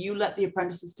 Brian, do you let the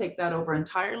apprentices take that over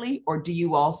entirely, or do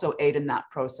you also aid in that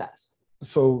process?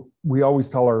 So we always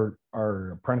tell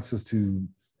our apprentices to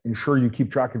ensure you keep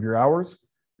track of your hours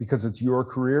because it's your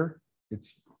career.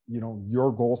 It's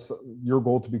your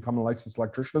goal to become a licensed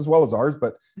electrician as well as ours,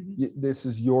 but this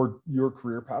is your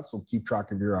career path, so keep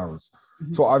track of your hours.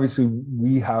 So obviously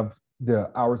we have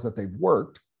the hours that they've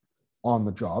worked on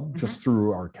the job just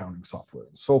through our accounting software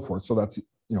and so forth, so that's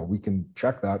we can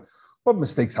check that, but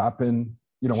mistakes happen,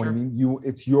 what I mean.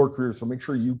 It's your career, so make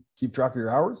sure you keep track of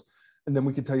your hours, and then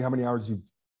we can tell you how many hours you've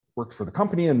worked for the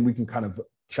company, and we can kind of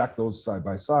check those side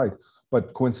by side.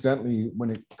 But coincidentally, when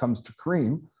it comes to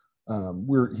Kareem,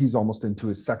 he's almost into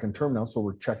his second term now, so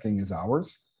we're checking his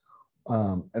hours.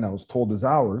 And I was told his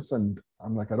hours, and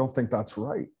I'm like, I don't think that's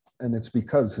right. And it's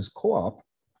because his co-op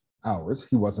hours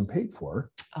he wasn't paid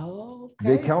for. Oh,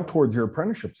 okay. They count towards your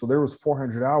apprenticeship. So there was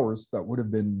 400 hours that would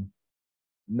have been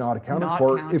not accounted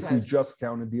for if we just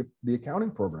counted the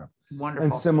accounting program. Wonderful.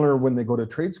 And similar when they go to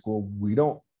trade school, we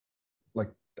don't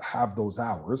have those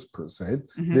hours per se.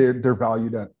 They're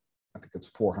valued at, I think it's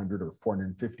 400 or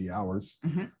 450 hours,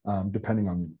 depending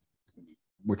on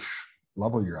which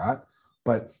level you're at.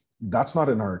 But that's not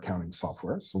in our accounting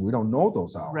software, so we don't know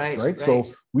those hours, right? So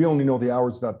we only know the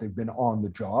hours that they've been on the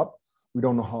job. We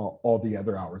don't know how all the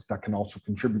other hours that can also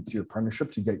contribute to your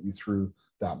apprenticeship to get you through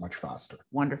that much faster.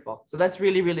 Wonderful. So that's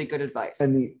really, really good advice.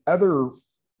 And the other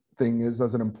thing is,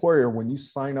 as an employer, when you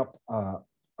sign up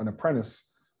an apprentice,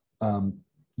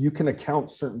 you can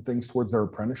account certain things towards their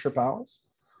apprenticeship hours.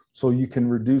 So you can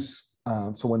reduce,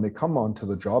 so when they come onto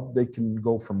the job, they can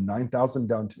go from 9,000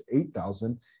 down to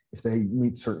 8,000 if they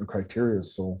meet certain criteria.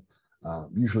 So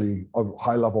usually a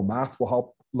high level math will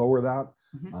help lower that.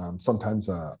 Sometimes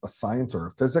a science or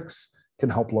a physics can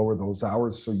help lower those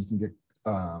hours, so you can get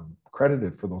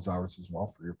credited for those hours as well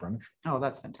for your apprenticeship. Oh,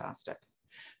 that's fantastic.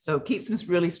 So keep some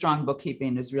really strong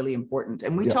bookkeeping is really important.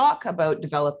 And we talk about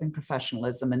developing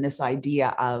professionalism and this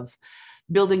idea of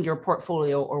building your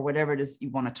portfolio or whatever it is you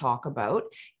want to talk about.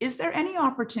 Is there any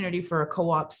opportunity for a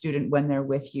co-op student when they're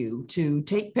with you to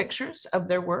take pictures of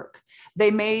their work? They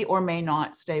may or may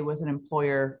not stay with an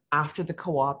employer after the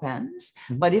co-op ends,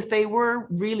 but if they were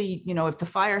really, if the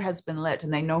fire has been lit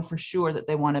and they know for sure that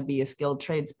they want to be a skilled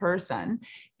trades person,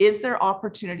 is there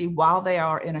opportunity while they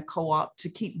are in a co-op to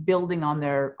keep building on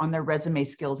their resume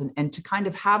skills and to kind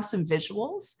of have some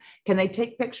visuals? Can they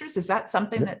take pictures? Is that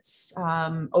something that's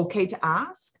okay to ask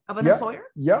of an employer?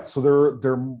 Yeah, so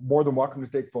they're more than welcome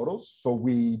to take photos. So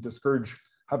we discourage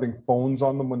having phones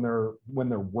on them when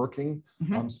they're working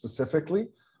specifically,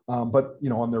 but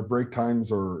on their break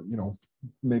times or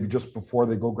maybe just before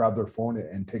they go grab their phone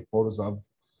and take photos of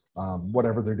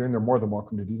whatever they're doing, they're more than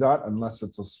welcome to do that, unless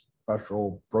it's a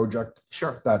special project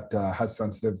Sure. that has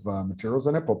sensitive materials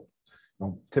in it. But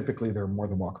typically they're more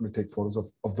than welcome to take photos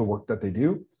of the work that they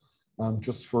do,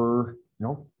 just for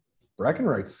bragging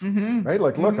rights, right?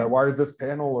 Like, look, I wired this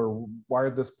panel or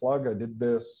wired this plug, I did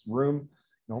this room.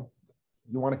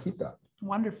 You want to keep that.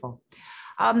 Wonderful.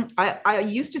 I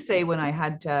used to say when I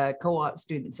had co-op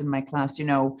students in my class,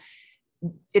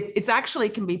 it's actually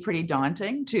can be pretty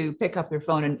daunting to pick up your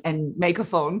phone and make a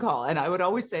phone call. And I would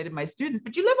always say to my students,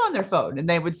 but you live on their phone. And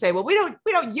they would say, well, we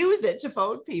don't use it to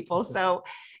phone people. So,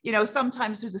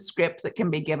 sometimes there's a script that can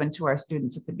be given to our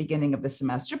students at the beginning of the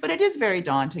semester, but it is very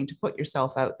daunting to put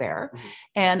yourself out there.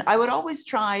 And I would always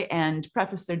try and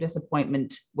preface their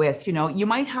disappointment with, you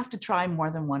might have to try more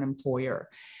than one employer.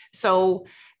 So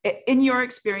in your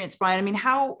experience, Brian, I mean,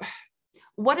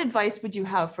 what advice would you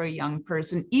have for a young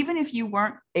person, even if you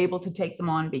weren't able to take them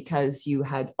on because you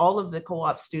had all of the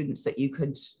co-op students that you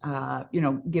could,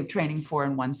 give training for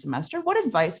in one semester? What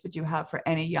advice would you have for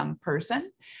any young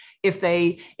person if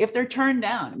they're turned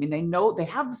down? I mean, they know they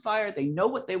have the fire, they know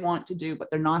what they want to do, but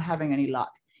they're not having any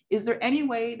luck. Is there any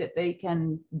way that they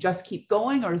can just keep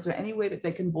going, or is there any way that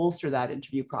they can bolster that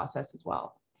interview process as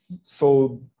well?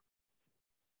 So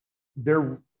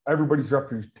everybody's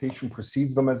reputation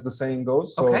precedes them, as the saying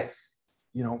goes. So, okay.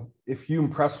 If you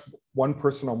impress one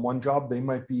person on one job, they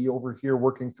might be over here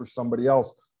working for somebody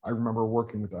else. I remember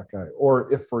working with that guy.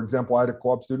 Or if, for example, I had a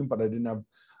co-op student, but I didn't have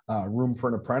room for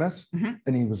an apprentice,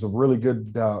 and he was a really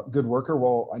good worker.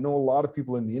 Well, I know a lot of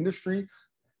people in the industry,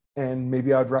 and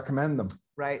maybe I'd recommend them.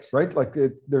 Right. Like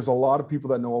there's a lot of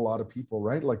people that know a lot of people,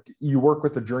 right? Like you work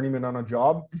with a journeyman on a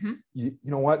job, you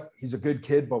know what? He's a good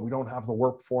kid, but we don't have the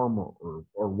work for him or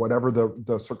whatever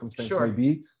the circumstance may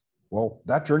be. Well,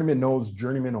 that journeyman knows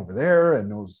journeyman over there and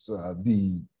knows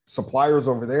the suppliers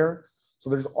over there. So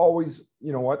there's always,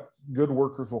 good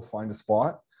workers will find a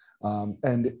spot,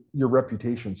 and your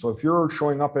reputation. So if you're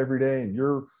showing up every day and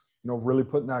you're, really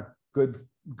putting that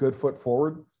good foot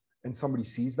forward, and somebody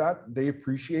sees that, they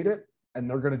appreciate it, and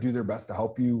they're going to do their best to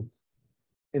help you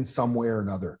in some way or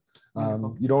another.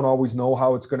 You don't always know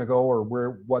how it's going to go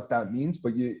or what that means,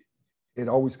 but it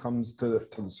always comes to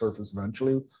the surface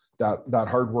eventually. That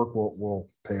hard work will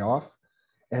pay off.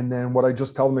 And then what I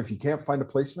just tell them, if you can't find a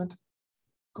placement,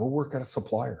 go work at a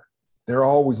supplier. They're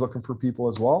always looking for people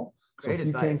as well. Great so if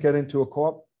advice. You can't get into a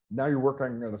co-op, now you're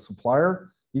working at a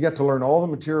supplier. You get to learn all the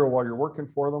material while you're working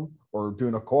for them or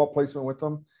doing a co-op placement with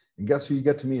them. And guess who you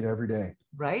get to meet every day?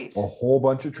 Right. A whole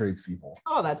bunch of tradespeople.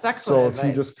 Oh, that's excellent. So advice. if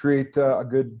you just create a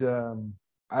good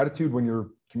attitude when you're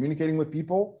communicating with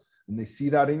people and they see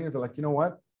that in you, they're like, you know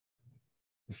what?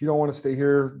 If you don't want to stay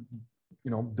here,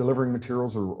 delivering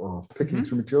materials or picking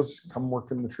through materials, come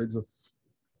work in the trades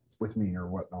with me or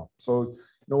whatnot. So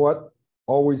you know what?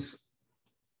 Always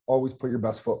put your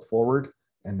best foot forward,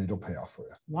 and it'll pay off for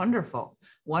you. Wonderful.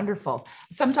 Wonderful.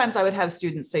 Sometimes I would have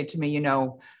students say to me,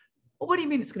 well, what do you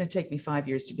mean it's going to take me 5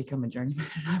 years to become a journeyman?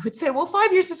 And I would say, well,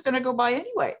 5 years is going to go by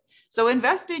anyway. So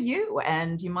invest in you,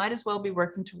 and you might as well be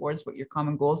working towards what your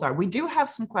common goals are. We do have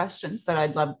some questions that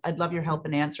I'd love your help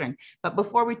in answering. But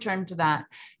before we turn to that,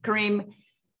 Kareem,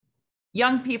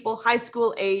 young people, high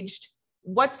school aged,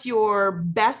 what's your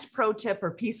best pro tip or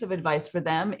piece of advice for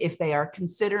them if they are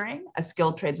considering a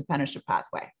skilled trades apprenticeship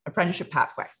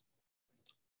pathway?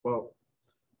 Well,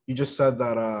 you just said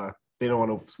that they don't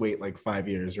want to wait like 5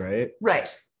 years, right?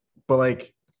 Right. But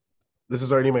this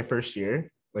is already my first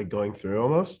year, going through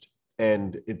almost,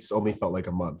 and it's only felt like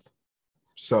a month.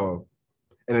 So,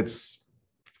 and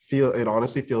it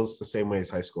honestly feels the same way as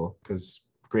high school, because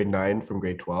grade 9 from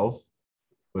grade 12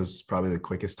 was probably the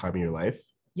quickest time of your life.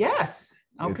 Yes.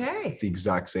 Okay. It's the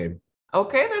exact same.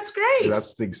 Okay, that's great.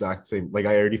 That's the exact same. I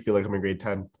already feel like I'm in grade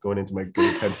 10, going into my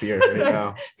grade 10th year right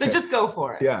now. So just go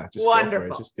for it. Yeah, just wonderful. Go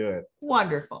for it. Just do it.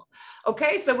 Wonderful.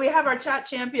 Okay, so we have our chat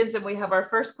champions, and we have our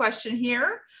first question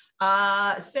here.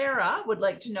 Sarah would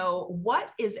like to know,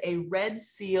 what is a red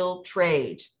seal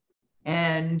trade?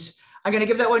 And I'm going to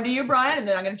give that one to you, Brian, and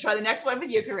then I'm going to try the next one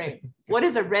with you, Kareem. What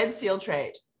is a red seal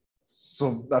trade?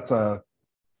 So that's a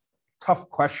tough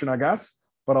question, I guess,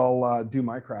 but I'll do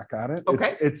my crack at it.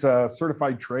 Okay. It's a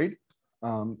certified trade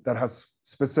that has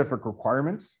specific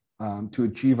requirements to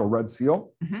achieve a red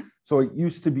seal. So it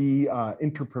used to be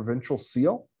interprovincial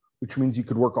seal, which means you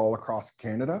could work all across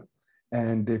Canada.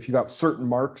 And if you got certain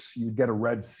marks, you'd get a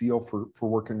red seal for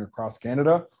working across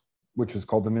Canada, which is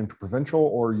called an interprovincial,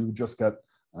 or you just get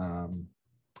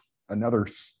another,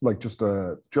 just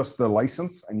the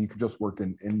license, and you could just work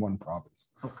in one province.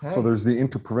 Okay. So there's the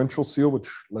interprovincial seal, which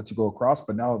lets you go across,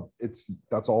 but now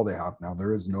that's all they have now.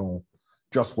 There is no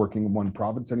just working in one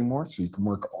province anymore. So you can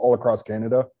work all across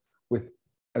Canada with,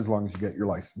 as long as you get your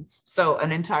license. So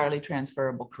an entirely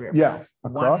transferable career Yeah, path.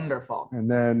 across. Wonderful. And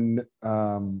then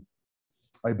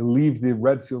I believe the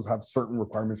Red Seals have certain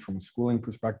requirements from a schooling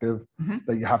perspective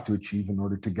that you have to achieve in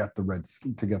order to get the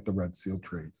Red Seal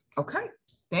trades. Okay,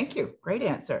 thank you. Great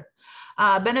answer.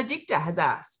 Benedicta has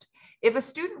asked, if a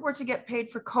student were to get paid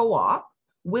for co-op,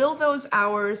 will those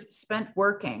hours spent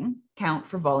working count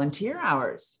for volunteer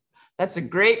hours? That's a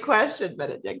great question,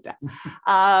 Benedicta.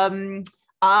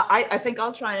 I think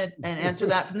I'll try and answer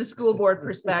that from the school board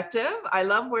perspective. I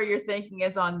love where your thinking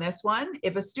is on this one.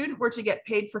 If a student were to get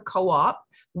paid for co-op,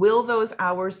 will those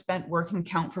hours spent working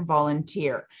count for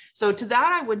volunteer? So to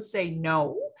that, I would say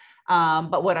no.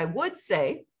 But what I would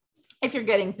say, if you're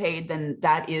getting paid, then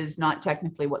that is not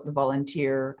technically what the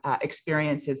volunteer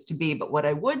experience is to be. But what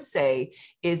I would say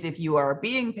is if you are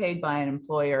being paid by an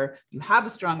employer, you have a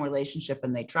strong relationship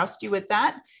and they trust you with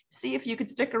that, see if you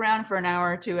could stick around for an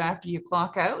hour or two after you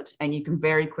clock out, and you can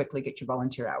very quickly get your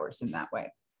volunteer hours in that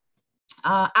way.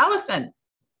 Allison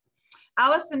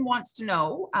wants to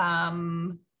know,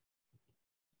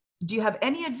 do you have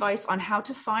any advice on how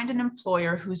to find an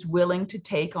employer who's willing to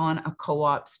take on a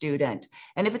co-op student?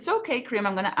 And if it's okay, Kareem,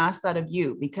 I'm going to ask that of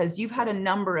you because you've had a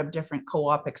number of different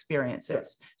co-op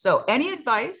experiences. So any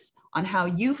advice on how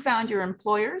you found your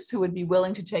employers who would be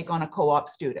willing to take on a co-op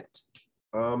student?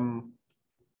 Honestly,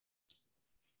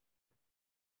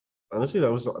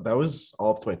 that was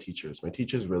all up to my teachers. My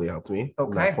teachers really helped me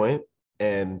at that point.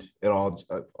 And it all,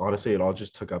 honestly, it all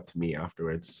just took up to me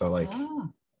afterwards. So like,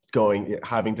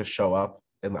 having to show up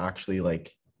and actually like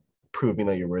proving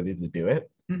that you're worthy to do it.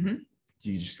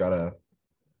 You just gotta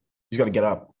get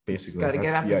up, basically. You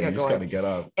just gotta get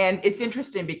up. And it's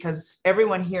interesting because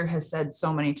everyone here has said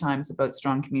so many times about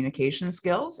strong communication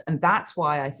skills. And that's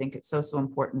why I think it's so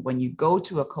important when you go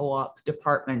to a co-op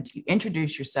department, you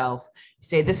introduce yourself, you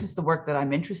say, this is the work that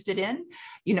I'm interested in.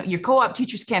 You know, your co-op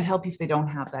teachers can't help you if they don't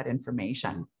have that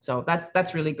information. So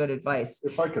that's really good advice.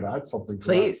 If I could add something to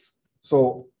please. That.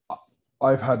 So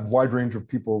I've had a wide range of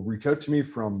people reach out to me,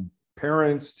 from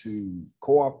parents to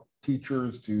co-op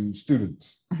teachers to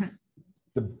students.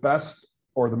 The best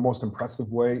or the most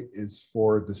impressive way is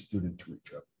for the student to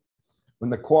reach out. When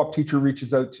the co-op teacher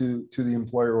reaches out to the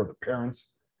employer or the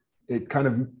parents, it kind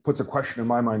of puts a question in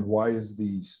my mind: why is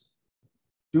the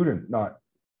student not?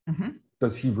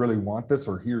 Does he really want this,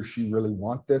 or he or she really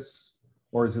want this,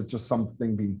 or is it just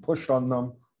something being pushed on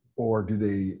them, or do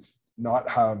they not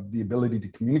have the ability to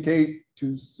communicate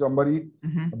to somebody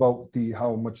about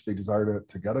how much they desire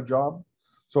to get a job?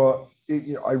 So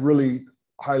I really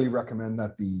highly recommend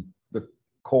that the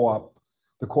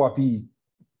co-opee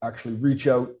actually reach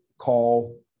out,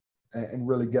 call, and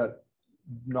really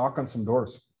knock on some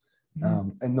doors.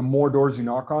 And the more doors you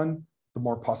knock on, the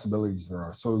more possibilities there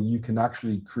are. So you can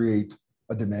actually create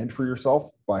a demand for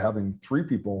yourself by having 3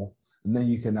 people, and then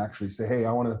you can actually say, hey,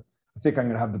 I think I'm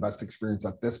going to have the best experience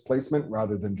at this placement,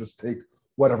 rather than just take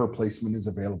whatever placement is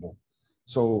available.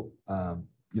 So, the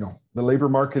labor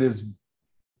market is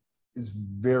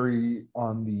very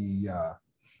on the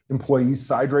employees'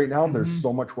 side right now. There's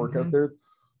so much work out there.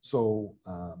 So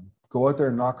go out there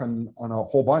and knock on a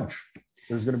whole bunch.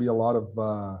 There's going to be a lot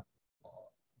of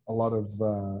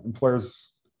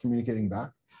employers communicating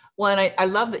back. Well, and I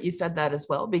love that you said that as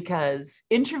well, because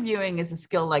interviewing is a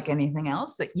skill like anything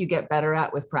else that you get better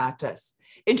at with practice.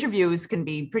 Interviews can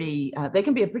be they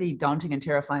can be a pretty daunting and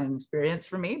terrifying experience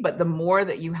for me, but the more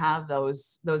that you have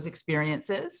those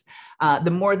experiences, the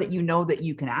more that you know that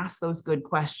you can ask those good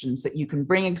questions, that you can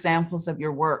bring examples of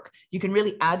your work, you can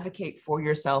really advocate for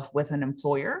yourself with an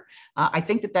employer. I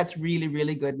think that's really,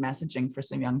 really good messaging for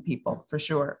some young people, for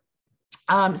sure.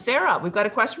 Sarah, we've got a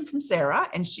question from Sarah,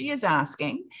 and she is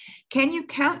asking, can you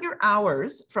count your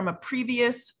hours from a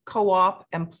previous co-op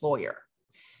employer?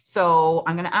 So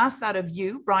I'm going to ask that of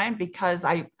you, Brian, because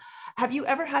have you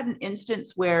ever had an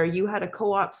instance where you had a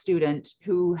co-op student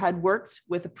who had worked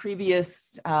with a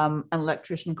previous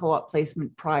electrician co-op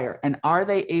placement prior, and are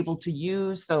they able to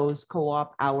use those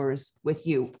co-op hours with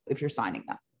you if you're signing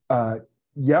them?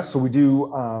 Yes, so we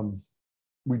do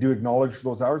acknowledge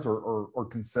those hours or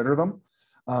consider them.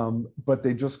 But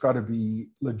they just got to be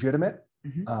legitimate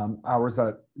hours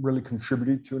that really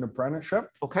contributed to an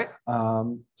apprenticeship. Okay.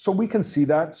 So we can see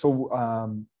that. So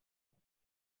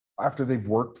after they've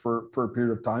worked for a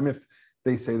period of time, if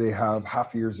they say they have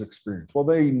half a year's experience, well,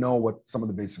 they know what some of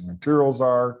the basic materials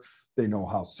are. They know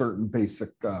how certain basic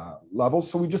levels.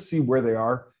 So we just see where they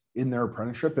are in their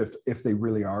apprenticeship if they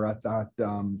really are at that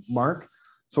mark.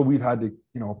 So we've had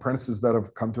apprentices that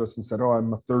have come to us and said, oh,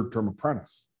 I'm a 3rd term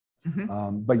apprentice.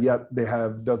 But yet they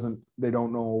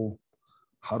don't know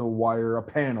how to wire a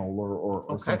panel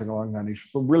or something along that nature.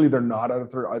 So really they're not at a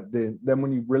third. Then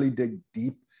when you really dig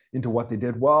deep into what they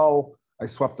did, well, I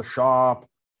swept the shop,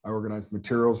 I organized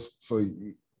materials. So,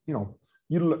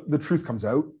 the truth comes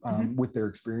out with their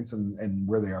experience and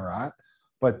where they are at.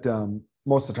 But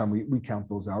most of the time we count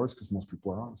those hours because most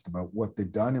people are honest about what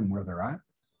they've done and where they're at.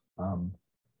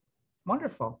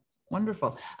 Wonderful.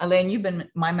 Wonderful. Elaine, you've been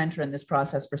my mentor in this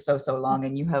process for so long,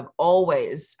 and you have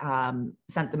always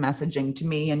sent the messaging to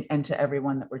me and to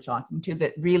everyone that we're talking to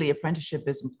that really apprenticeship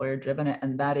is employer driven.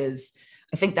 And that is,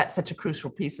 I think that's such a crucial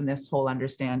piece in this whole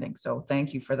understanding. So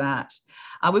thank you for that.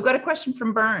 We've got a question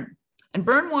from Byrne. And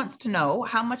Byrne wants to know,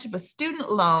 how much of a student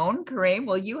loan, Kareem,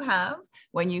 will you have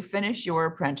when you finish your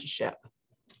apprenticeship?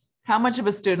 How much of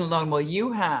a student loan will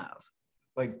you have?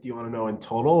 Like, do you want to know in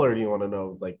total, or do you want to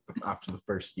know like after the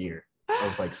first year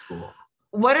of like school?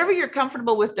 Whatever you're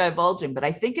comfortable with divulging, but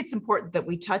I think it's important that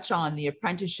we touch on the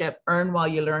apprenticeship earn while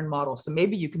you learn model. So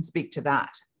maybe you can speak to that.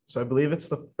 So I believe it's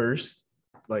the first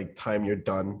like time you're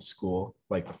done school,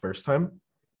 like the first time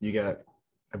you get,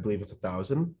 I believe it's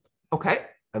 1,000. Okay.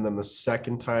 And then the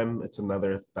second time it's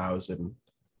another 1,000.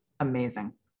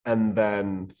 Amazing. And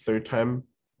then third time,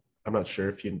 I'm not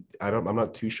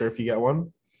too sure if you get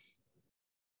one.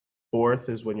 Fourth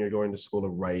is when you're going to school to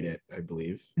write it, I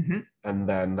believe. And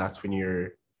then that's when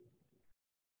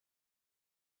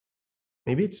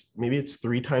maybe it's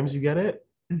 3 times you get it.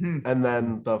 And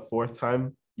then the fourth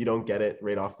time you don't get it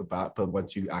right off the bat, but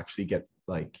once you actually get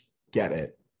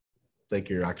it, like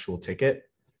your actual ticket,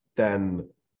 then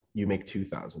you make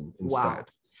 2,000 instead. Wow.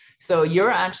 So you're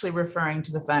actually referring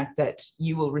to the fact that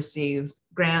you will receive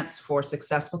grants for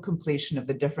successful completion of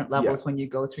the different levels when you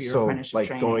go through your apprenticeship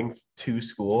training. Going to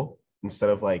school instead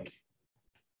of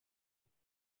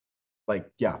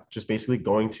just basically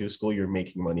going to school, you're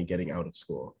making money getting out of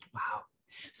school. Wow.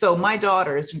 So my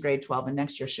daughter is in grade 12 and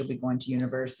next year she'll be going to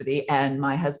university, and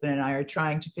my husband and I are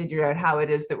trying to figure out how it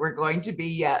is that we're going to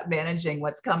be managing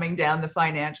what's coming down the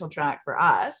financial track for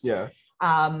us. Yeah.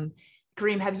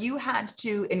 Kareem, have you had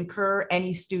to incur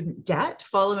any student debt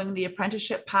following the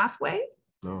apprenticeship pathway?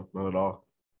 No, not at all.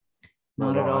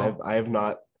 Not at all. I have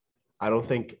not. I don't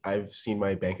think I've seen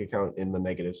my bank account in the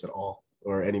negatives at all,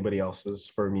 or anybody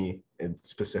else's for me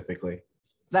specifically.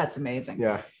 That's amazing.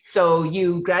 Yeah. So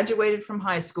you graduated from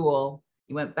high school,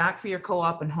 you went back for your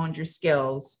co-op and honed your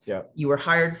skills. Yeah. You were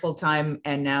hired full-time,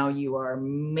 and now you are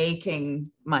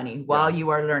making money while you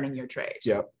are learning your trade.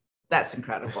 Yeah. That's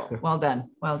incredible. Well done.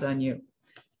 Well done, you.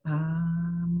 I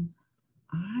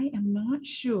am not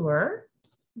sure.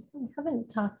 We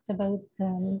haven't talked about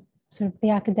sort of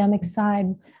the academic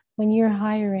side. When you're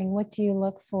hiring, what do you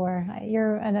look for?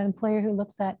 You're an employer who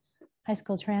looks at high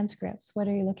school transcripts. What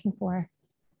are you looking for?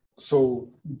 So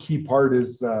the key part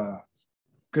is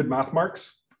good math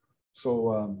marks.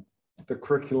 So the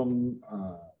curriculum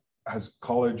has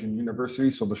college and university.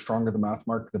 So the stronger the math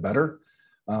mark, the better.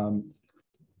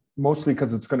 Mostly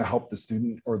because it's going to help the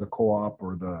student or the co-op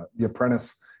or the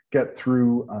apprentice get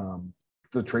through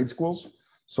the trade schools.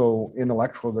 So in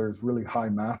electrical, there's really high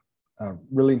math,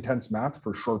 really intense math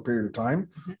for a short period of time.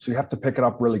 So you have to pick it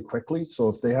up really quickly. So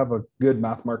if they have a good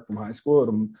math mark from high school,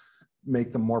 it'll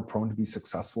make them more prone to be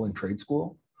successful in trade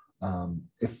school.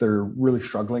 If they're really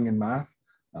struggling in math,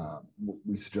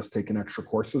 we suggest taking extra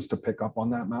courses to pick up on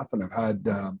that math. And I've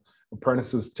had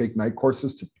apprentices take night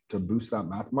courses to boost that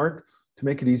math mark, to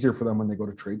make it easier for them when they go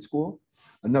to trade school.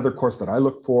 Another course that I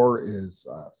look for is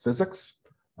physics.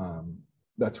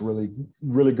 That's a really,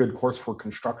 really good course for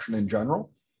construction in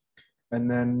general. And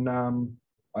then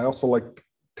I also like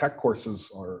tech courses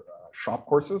or shop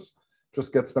courses.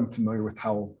 Just gets them familiar with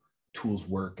how tools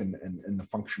work and the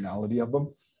functionality of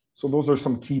them. So those are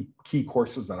some key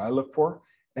courses that I look for.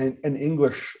 And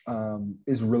English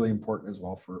is really important as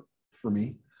well for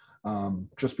me,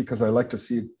 just because I like to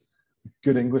see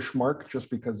good English mark, just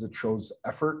because it shows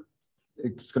effort.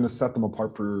 It's going to set them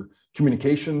apart for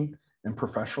communication and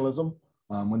professionalism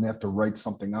when they have to write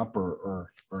something up or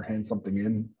hand something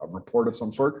in, a report of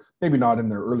some sort. Maybe not in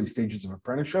their early stages of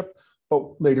apprenticeship,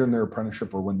 but later in their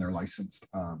apprenticeship or when they're licensed,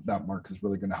 that mark is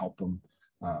really going to help them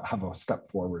have a step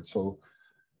forward. So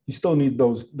you still need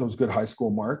those good high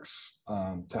school marks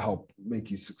to help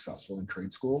make you successful in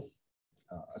trade school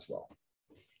as well.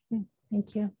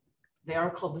 Thank you. They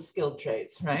are called the skilled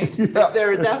trades, right? Yeah.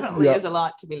 There definitely is a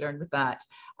lot to be learned with that.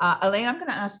 Elaine, I'm going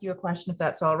to ask you a question if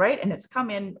that's all right. And it's come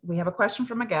in. We have a question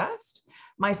from a guest.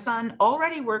 My son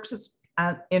already works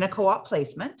in a co-op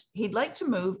placement. He'd like to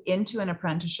move into an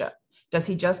apprenticeship. Does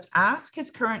he just ask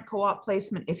his current co-op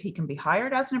placement if he can be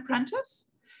hired as an apprentice?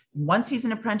 Once he's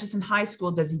an apprentice in high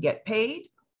school, does he get paid,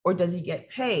 or does he get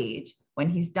paid when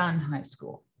he's done high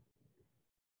school?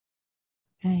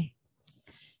 Okay.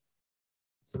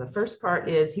 So the first part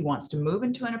is he wants to move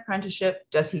into an apprenticeship.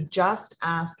 Does he just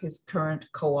ask his current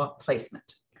co-op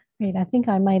placement? Great. I think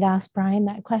I might ask Brian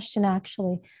that question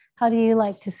actually. How do you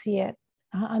like to see it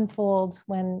unfold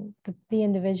when the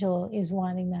individual is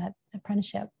wanting that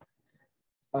apprenticeship?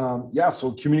 Yeah,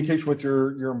 so communication with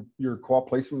your co-op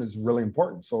placement is really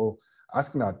important. So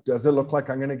asking that, does it look like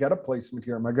I'm going to get a placement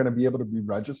here? Am I going to be able to be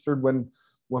registered when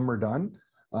we're done?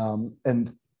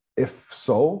 And if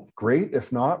so, great.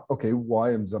 If not, okay,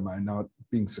 why am I not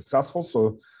being successful?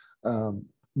 So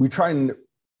we try and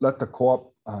let the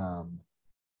co-op,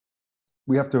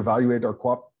 we have to evaluate our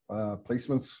co-op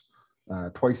placements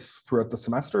twice throughout the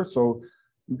semester. So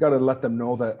you've got to let them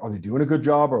know that, are they doing a good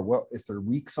job, or what, if they're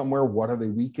weak somewhere, what are they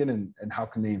weak in, and how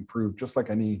can they improve? Just like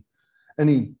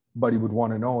anybody would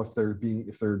want to know if they're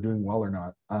doing well or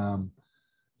not.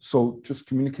 So just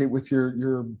communicate with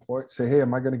your employee. Say, hey,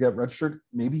 am I going to get registered?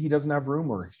 Maybe he doesn't have room,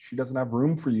 or she doesn't have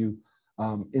room for you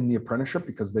in the apprenticeship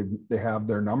because they have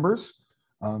their numbers.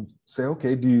 Say,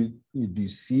 okay, do you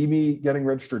see me getting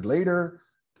registered later,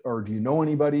 or do you know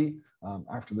anybody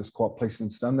after this co-op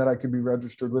placement's done that I could be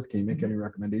registered with? Can you make any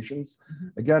recommendations?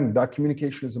 Again, that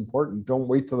communication is important. Don't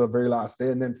wait till the very last day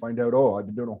and then find out, oh, I've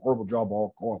been doing a horrible job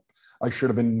all co-op. I should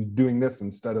have been doing this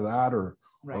instead of that, or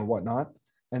whatnot.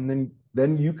 And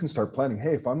then you can start planning.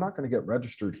 Hey, if I'm not going to get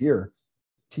registered here,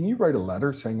 can you write a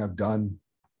letter saying I've done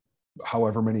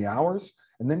however many hours?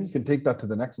 And then you can take that to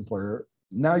the next employer.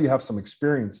 Now you have some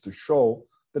experience to show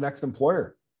the next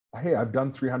employer. Hey, I've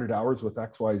done 300 hours with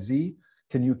XYZ.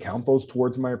 Can you count those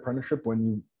towards my apprenticeship when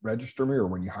you register me or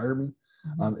when you hire me?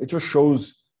 It just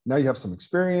shows now you have some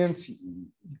experience. You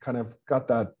kind of got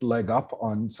that leg up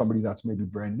on somebody that's maybe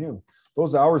brand new.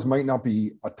 Those hours might not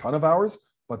be a ton of hours,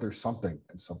 but there's something,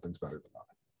 and something's better than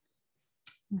nothing.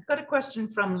 I've got a question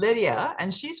from Lydia,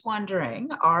 and she's wondering,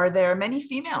 are there many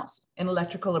females in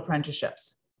electrical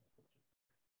apprenticeships?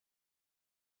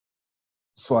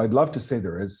 So I'd love to say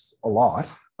there is a lot,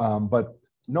 but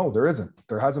no, there isn't.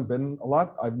 There hasn't been a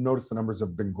lot. I've noticed the numbers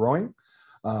have been growing.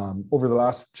 Over the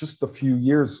last just a few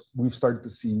years, we've started to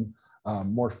see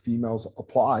more females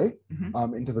apply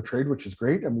into the trade, which is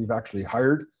great. And we've actually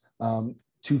hired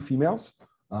 2 females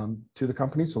to the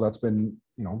company. So that's been,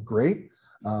 great.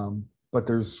 But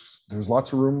there's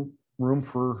lots of room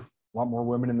for a lot more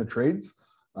women in the trades.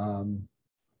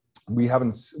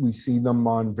 We see them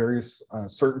on various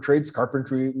certain trades.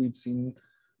 Carpentry, we've seen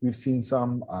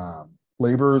some,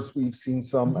 laborers, we've seen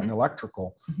some, and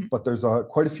electrical, but there's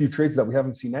quite a few trades that we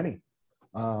haven't seen any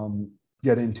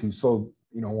get into. So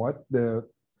you know what, there's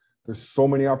so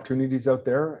many opportunities out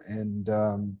there, and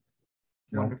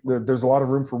there's a lot of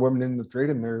room for women in the trade,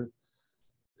 and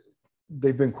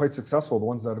they've been quite successful. The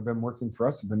ones that have been working for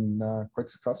us have been quite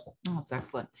successful. Oh, that's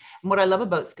excellent. And what I love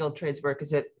about skilled trades work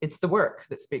is it's the work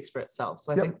that speaks for itself.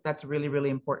 So I think that's a really, really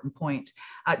important point.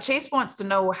 Chase wants to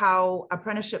know how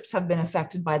apprenticeships have been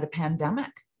affected by the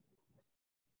pandemic.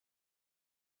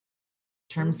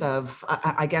 In terms of,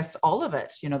 I guess, all of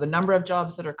it, the number of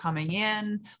jobs that are coming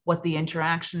in, what the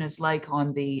interaction is like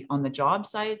on the job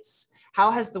sites.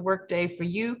 How has the workday for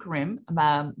you, Karim,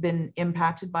 been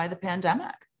impacted by the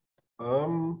pandemic?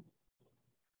 It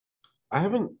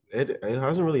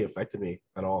hasn't really affected me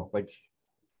at all. Like,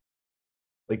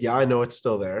 yeah, I know it's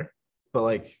still there,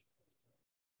 but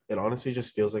it honestly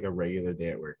just feels like a regular day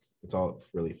at work. That's all it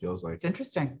really feels like. It's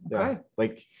interesting. Okay. Yeah.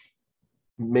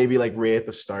 Maybe right at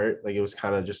the start, it was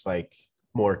kind of just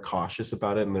more cautious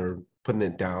about it, and they're putting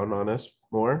it down on us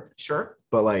more. Sure.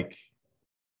 But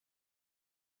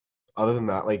other than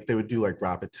that, they would do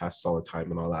rapid tests all the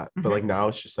time and all that. But now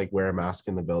it's just wear a mask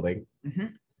in the building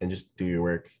and just do your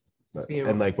work.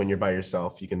 And when you're by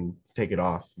yourself, you can take it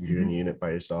off if you're in a unit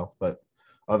by yourself. But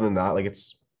other than that, it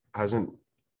hasn't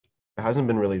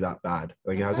been really that bad.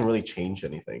 It hasn't really changed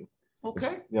anything.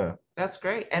 Okay. Yeah. That's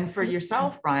great. And for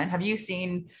yourself, Brian,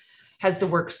 has the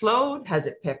work slowed? Has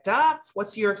it picked up?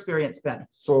 What's your experience been?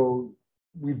 So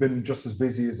we've been just as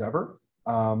busy as ever.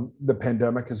 The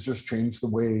pandemic has just changed the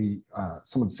way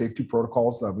some of the safety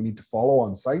protocols that we need to follow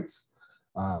on sites,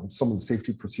 some of the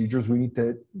safety procedures we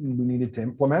needed to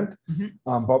implement.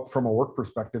 But from a work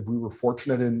perspective, we were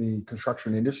fortunate in the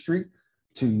construction industry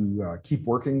to keep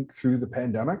working through the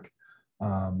pandemic.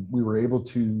 We were able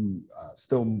to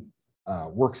still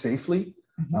work safely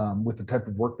with the type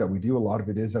of work that we do. A lot of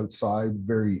it is outside,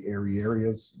 very airy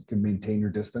areas. You can maintain your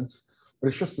distance, but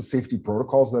it's just the safety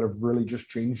protocols that have really just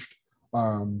changed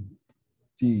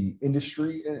the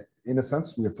industry in a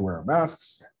sense. We have to wear our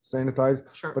masks, sanitize,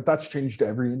 Sure. but that's changed to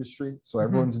every industry. So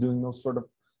everyone's doing those sort of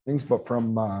things. But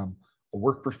from a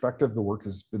work perspective, the work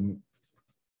has been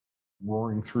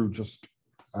roaring through just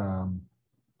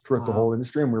throughout the whole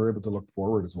industry, and we were able to look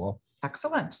forward as well.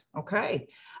 Excellent. Okay.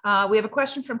 We have a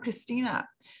question from Christina.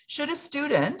 Should a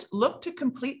student look to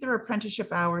complete their apprenticeship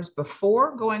hours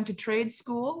before going to trade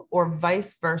school or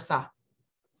vice versa?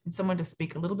 And someone to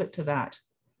speak a little bit to that.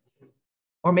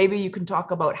 Or maybe you can talk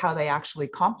about how they actually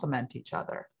complement each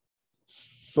other.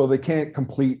 So they can't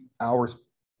complete hours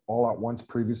all at once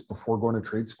previous before going to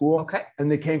trade school. Okay. And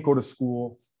they can't go to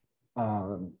school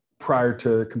prior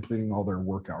to completing all their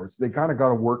work hours. They kind of got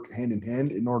to work hand in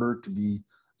hand in order to be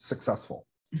successful.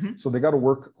 So they got to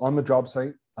work on the job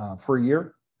site for a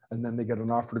year, and then they get an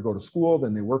offer to go to school.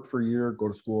 Then they work for a year, go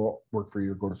to school, work for a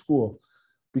year, go to school,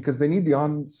 because they need the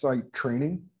on-site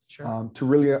training to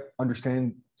really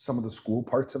understand some of the school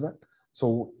parts of it.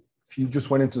 So if you just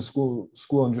went into school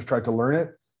and just tried to learn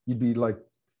it, you'd be like,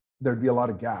 there'd be a lot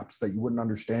of gaps that you wouldn't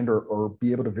understand or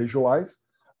be able to visualize.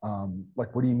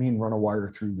 Like, what do you mean run a wire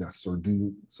through this? Or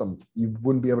you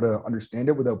wouldn't be able to understand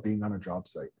it without being on a job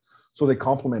site. So they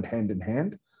complement hand in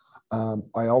hand.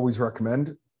 I always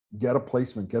recommend get a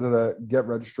placement, get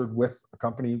registered with a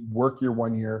company, work your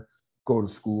 1 year, go to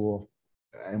school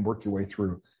and work your way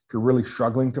through. If you're really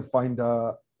struggling to find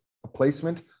a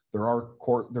placement, there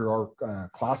are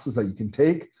classes that you can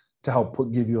take to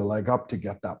help give you a leg up to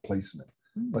get that placement.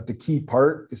 But the key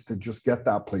part is to just get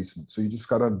that placement. So you just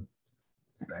got to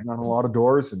bang on a lot of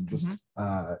doors and just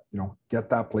get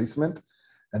that placement,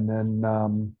 and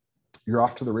then you're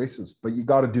off to the races. But you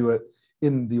got to do it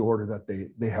in the order that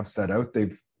they have set out.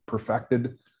 They've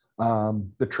perfected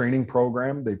the training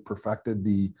program. They've perfected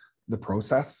the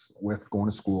process with going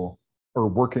to school or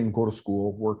working, go to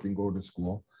school, working, go to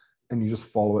school, and you just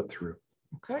follow it through.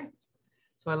 Okay.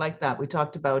 So I like that. We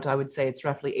talked about, I would say it's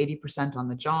roughly 80% on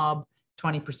the job,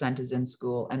 20% is in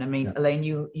school. And I mean, Elaine,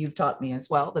 you've taught me as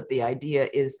well that the idea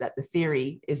is that the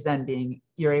theory is then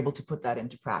you're able to put that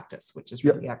into practice, which is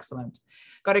really excellent.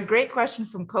 Got a great question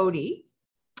from Cody,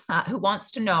 who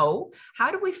wants to know,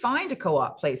 how do we find a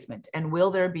co-op placement, and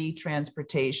will there be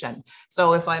transportation?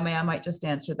 So if I may, I might just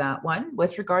answer that one.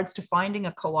 With regards to finding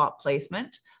a co-op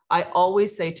placement, I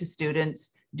always say to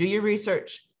students, do your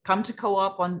research. Come to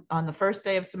co-op on the first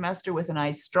day of semester with a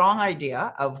nice strong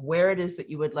idea of where it is that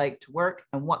you would like to work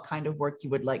and what kind of work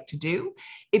you would like to do.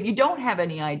 If you don't have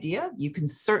any idea, you can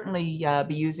certainly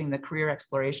be using the career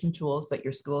exploration tools that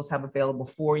your schools have available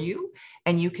for you.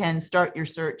 And you can start your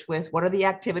search with, what are the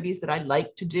activities that I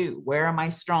like to do? Where am I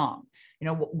strong? You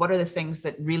know, what are the things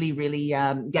that really, really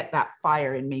get that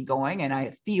fire in me going, and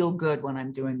I feel good when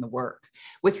I'm doing the work.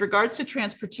 With regards to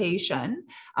transportation,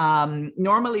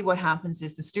 normally what happens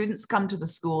is the students come to the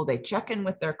school, they check in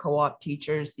with their co-op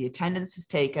teachers, the attendance is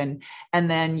taken, and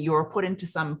then you're put into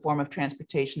some form of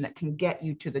transportation that can get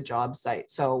you to the job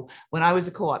site. So when I was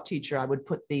a co-op teacher, I would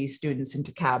put the students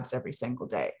into cabs every single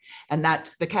day. And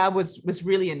the cab was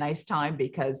really a nice time,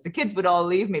 because the kids would all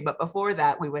leave me, but before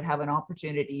that, we would have an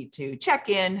opportunity to check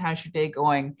in, how's your day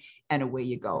going, and away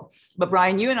you go. But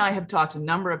Brian, you and I have talked a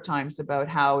number of times about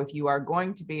how if you are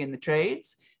going to be in the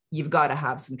trades, you've got to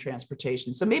have some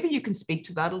transportation. So maybe you can speak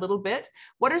to that a little bit.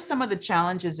 What are some of the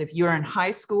challenges if you're in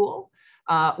high school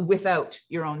without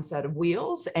your own set of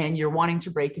wheels and you're wanting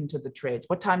to break into the trades?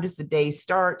 What time does the day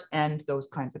start, and those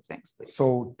kinds of things, please?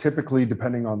 So typically,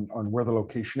 depending on where the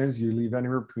location is, you leave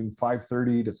anywhere between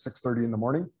 5:30 to 6:30 in the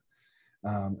morning.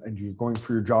 And you're going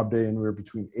for your job day anywhere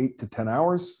between 8 to 10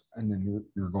 hours, and then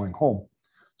you're going home.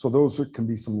 So those can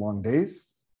be some long days.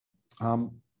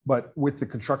 But with the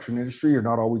construction industry, you're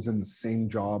not always in the same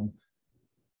job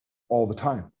all the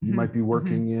time. You might be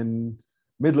working in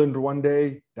Midland one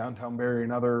day, downtown Barrie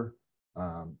another,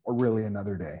 or really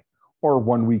another day, or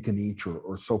 1 week in each,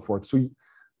 or so forth. So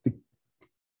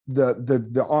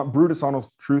the Brutus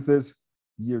honest truth is,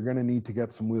 you're going to need to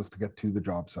get some wheels to get to the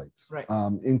job sites. Right.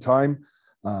 In time,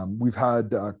 we've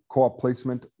had a co-op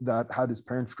placement that had his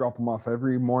parents drop him off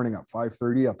every morning at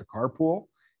 5:30 at the carpool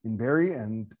in Barrie,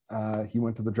 and he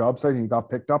went to the job site and he got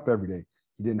picked up every day.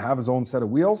 He didn't have his own set of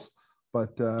wheels,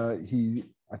 but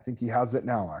I think he has it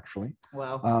now, actually.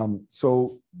 Wow.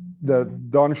 So the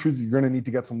honest truth is, you're going to need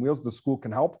to get some wheels. The school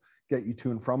can help get you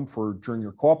to and from during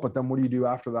your co-op, but then what do you do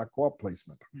after that co-op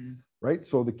placement? Right?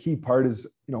 So the key part is,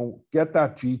 get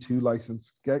that G2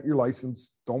 license, get your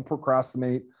license, don't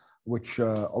procrastinate, which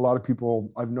a lot of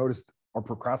people I've noticed are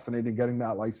procrastinating getting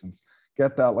that license.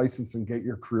 Get that license and get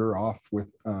your career off with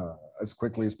as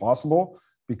quickly as possible,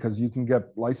 because you can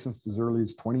get licensed as early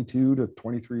as 22 to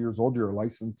 23 years old. You're a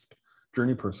licensed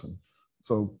journey person.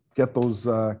 So get those,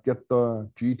 get the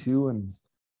G2, and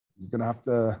you're gonna have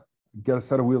to get a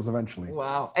set of wheels eventually.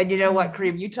 Wow. And you know what,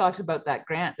 Kareem, you talked about that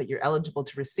grant that you're eligible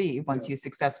to receive once Yeah. you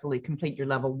successfully complete your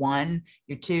level 1,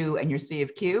 your 2, and your C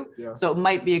of Q. Yeah. So it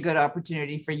might be a good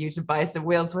opportunity for you to buy some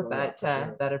wheels with Oh, yeah, that, for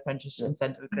sure. that apprenticeship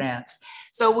incentive grant.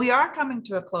 So we are coming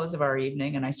to a close of our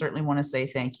evening, and I certainly want to say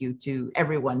thank you to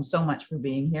everyone so much for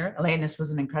being here. Elaine, this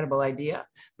was an incredible idea.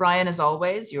 Brian, as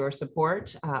always, your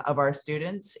support of our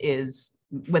students is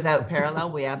without parallel.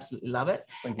 We absolutely love it.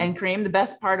 Thank you. And Kareem, the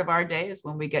best part of our day is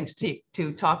when we get to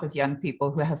talk with young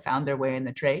people who have found their way in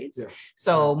the trades. Yeah.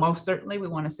 So most certainly we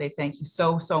want to say thank you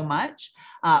so much.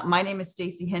 My name is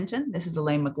Stacey Hinton. This is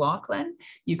Elaine McLaughlin.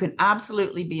 You can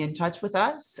absolutely be in touch with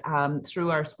us through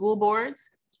our school boards.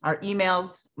 Our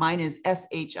emails, mine is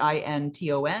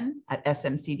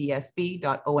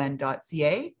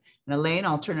shinton@smcdsb.on.ca. And Elaine,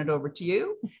 I'll turn it over to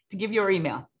you to give your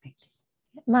email. Thank you.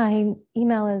 My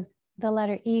email is the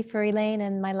letter E for Elaine,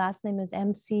 and my last name is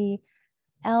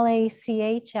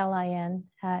MCLACHLIN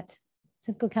at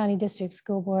Simcoe County District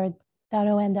School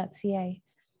Board.on.ca.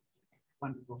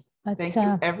 Wonderful. But, Thank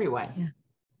you, everyone. yeah.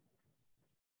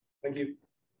 Thank you.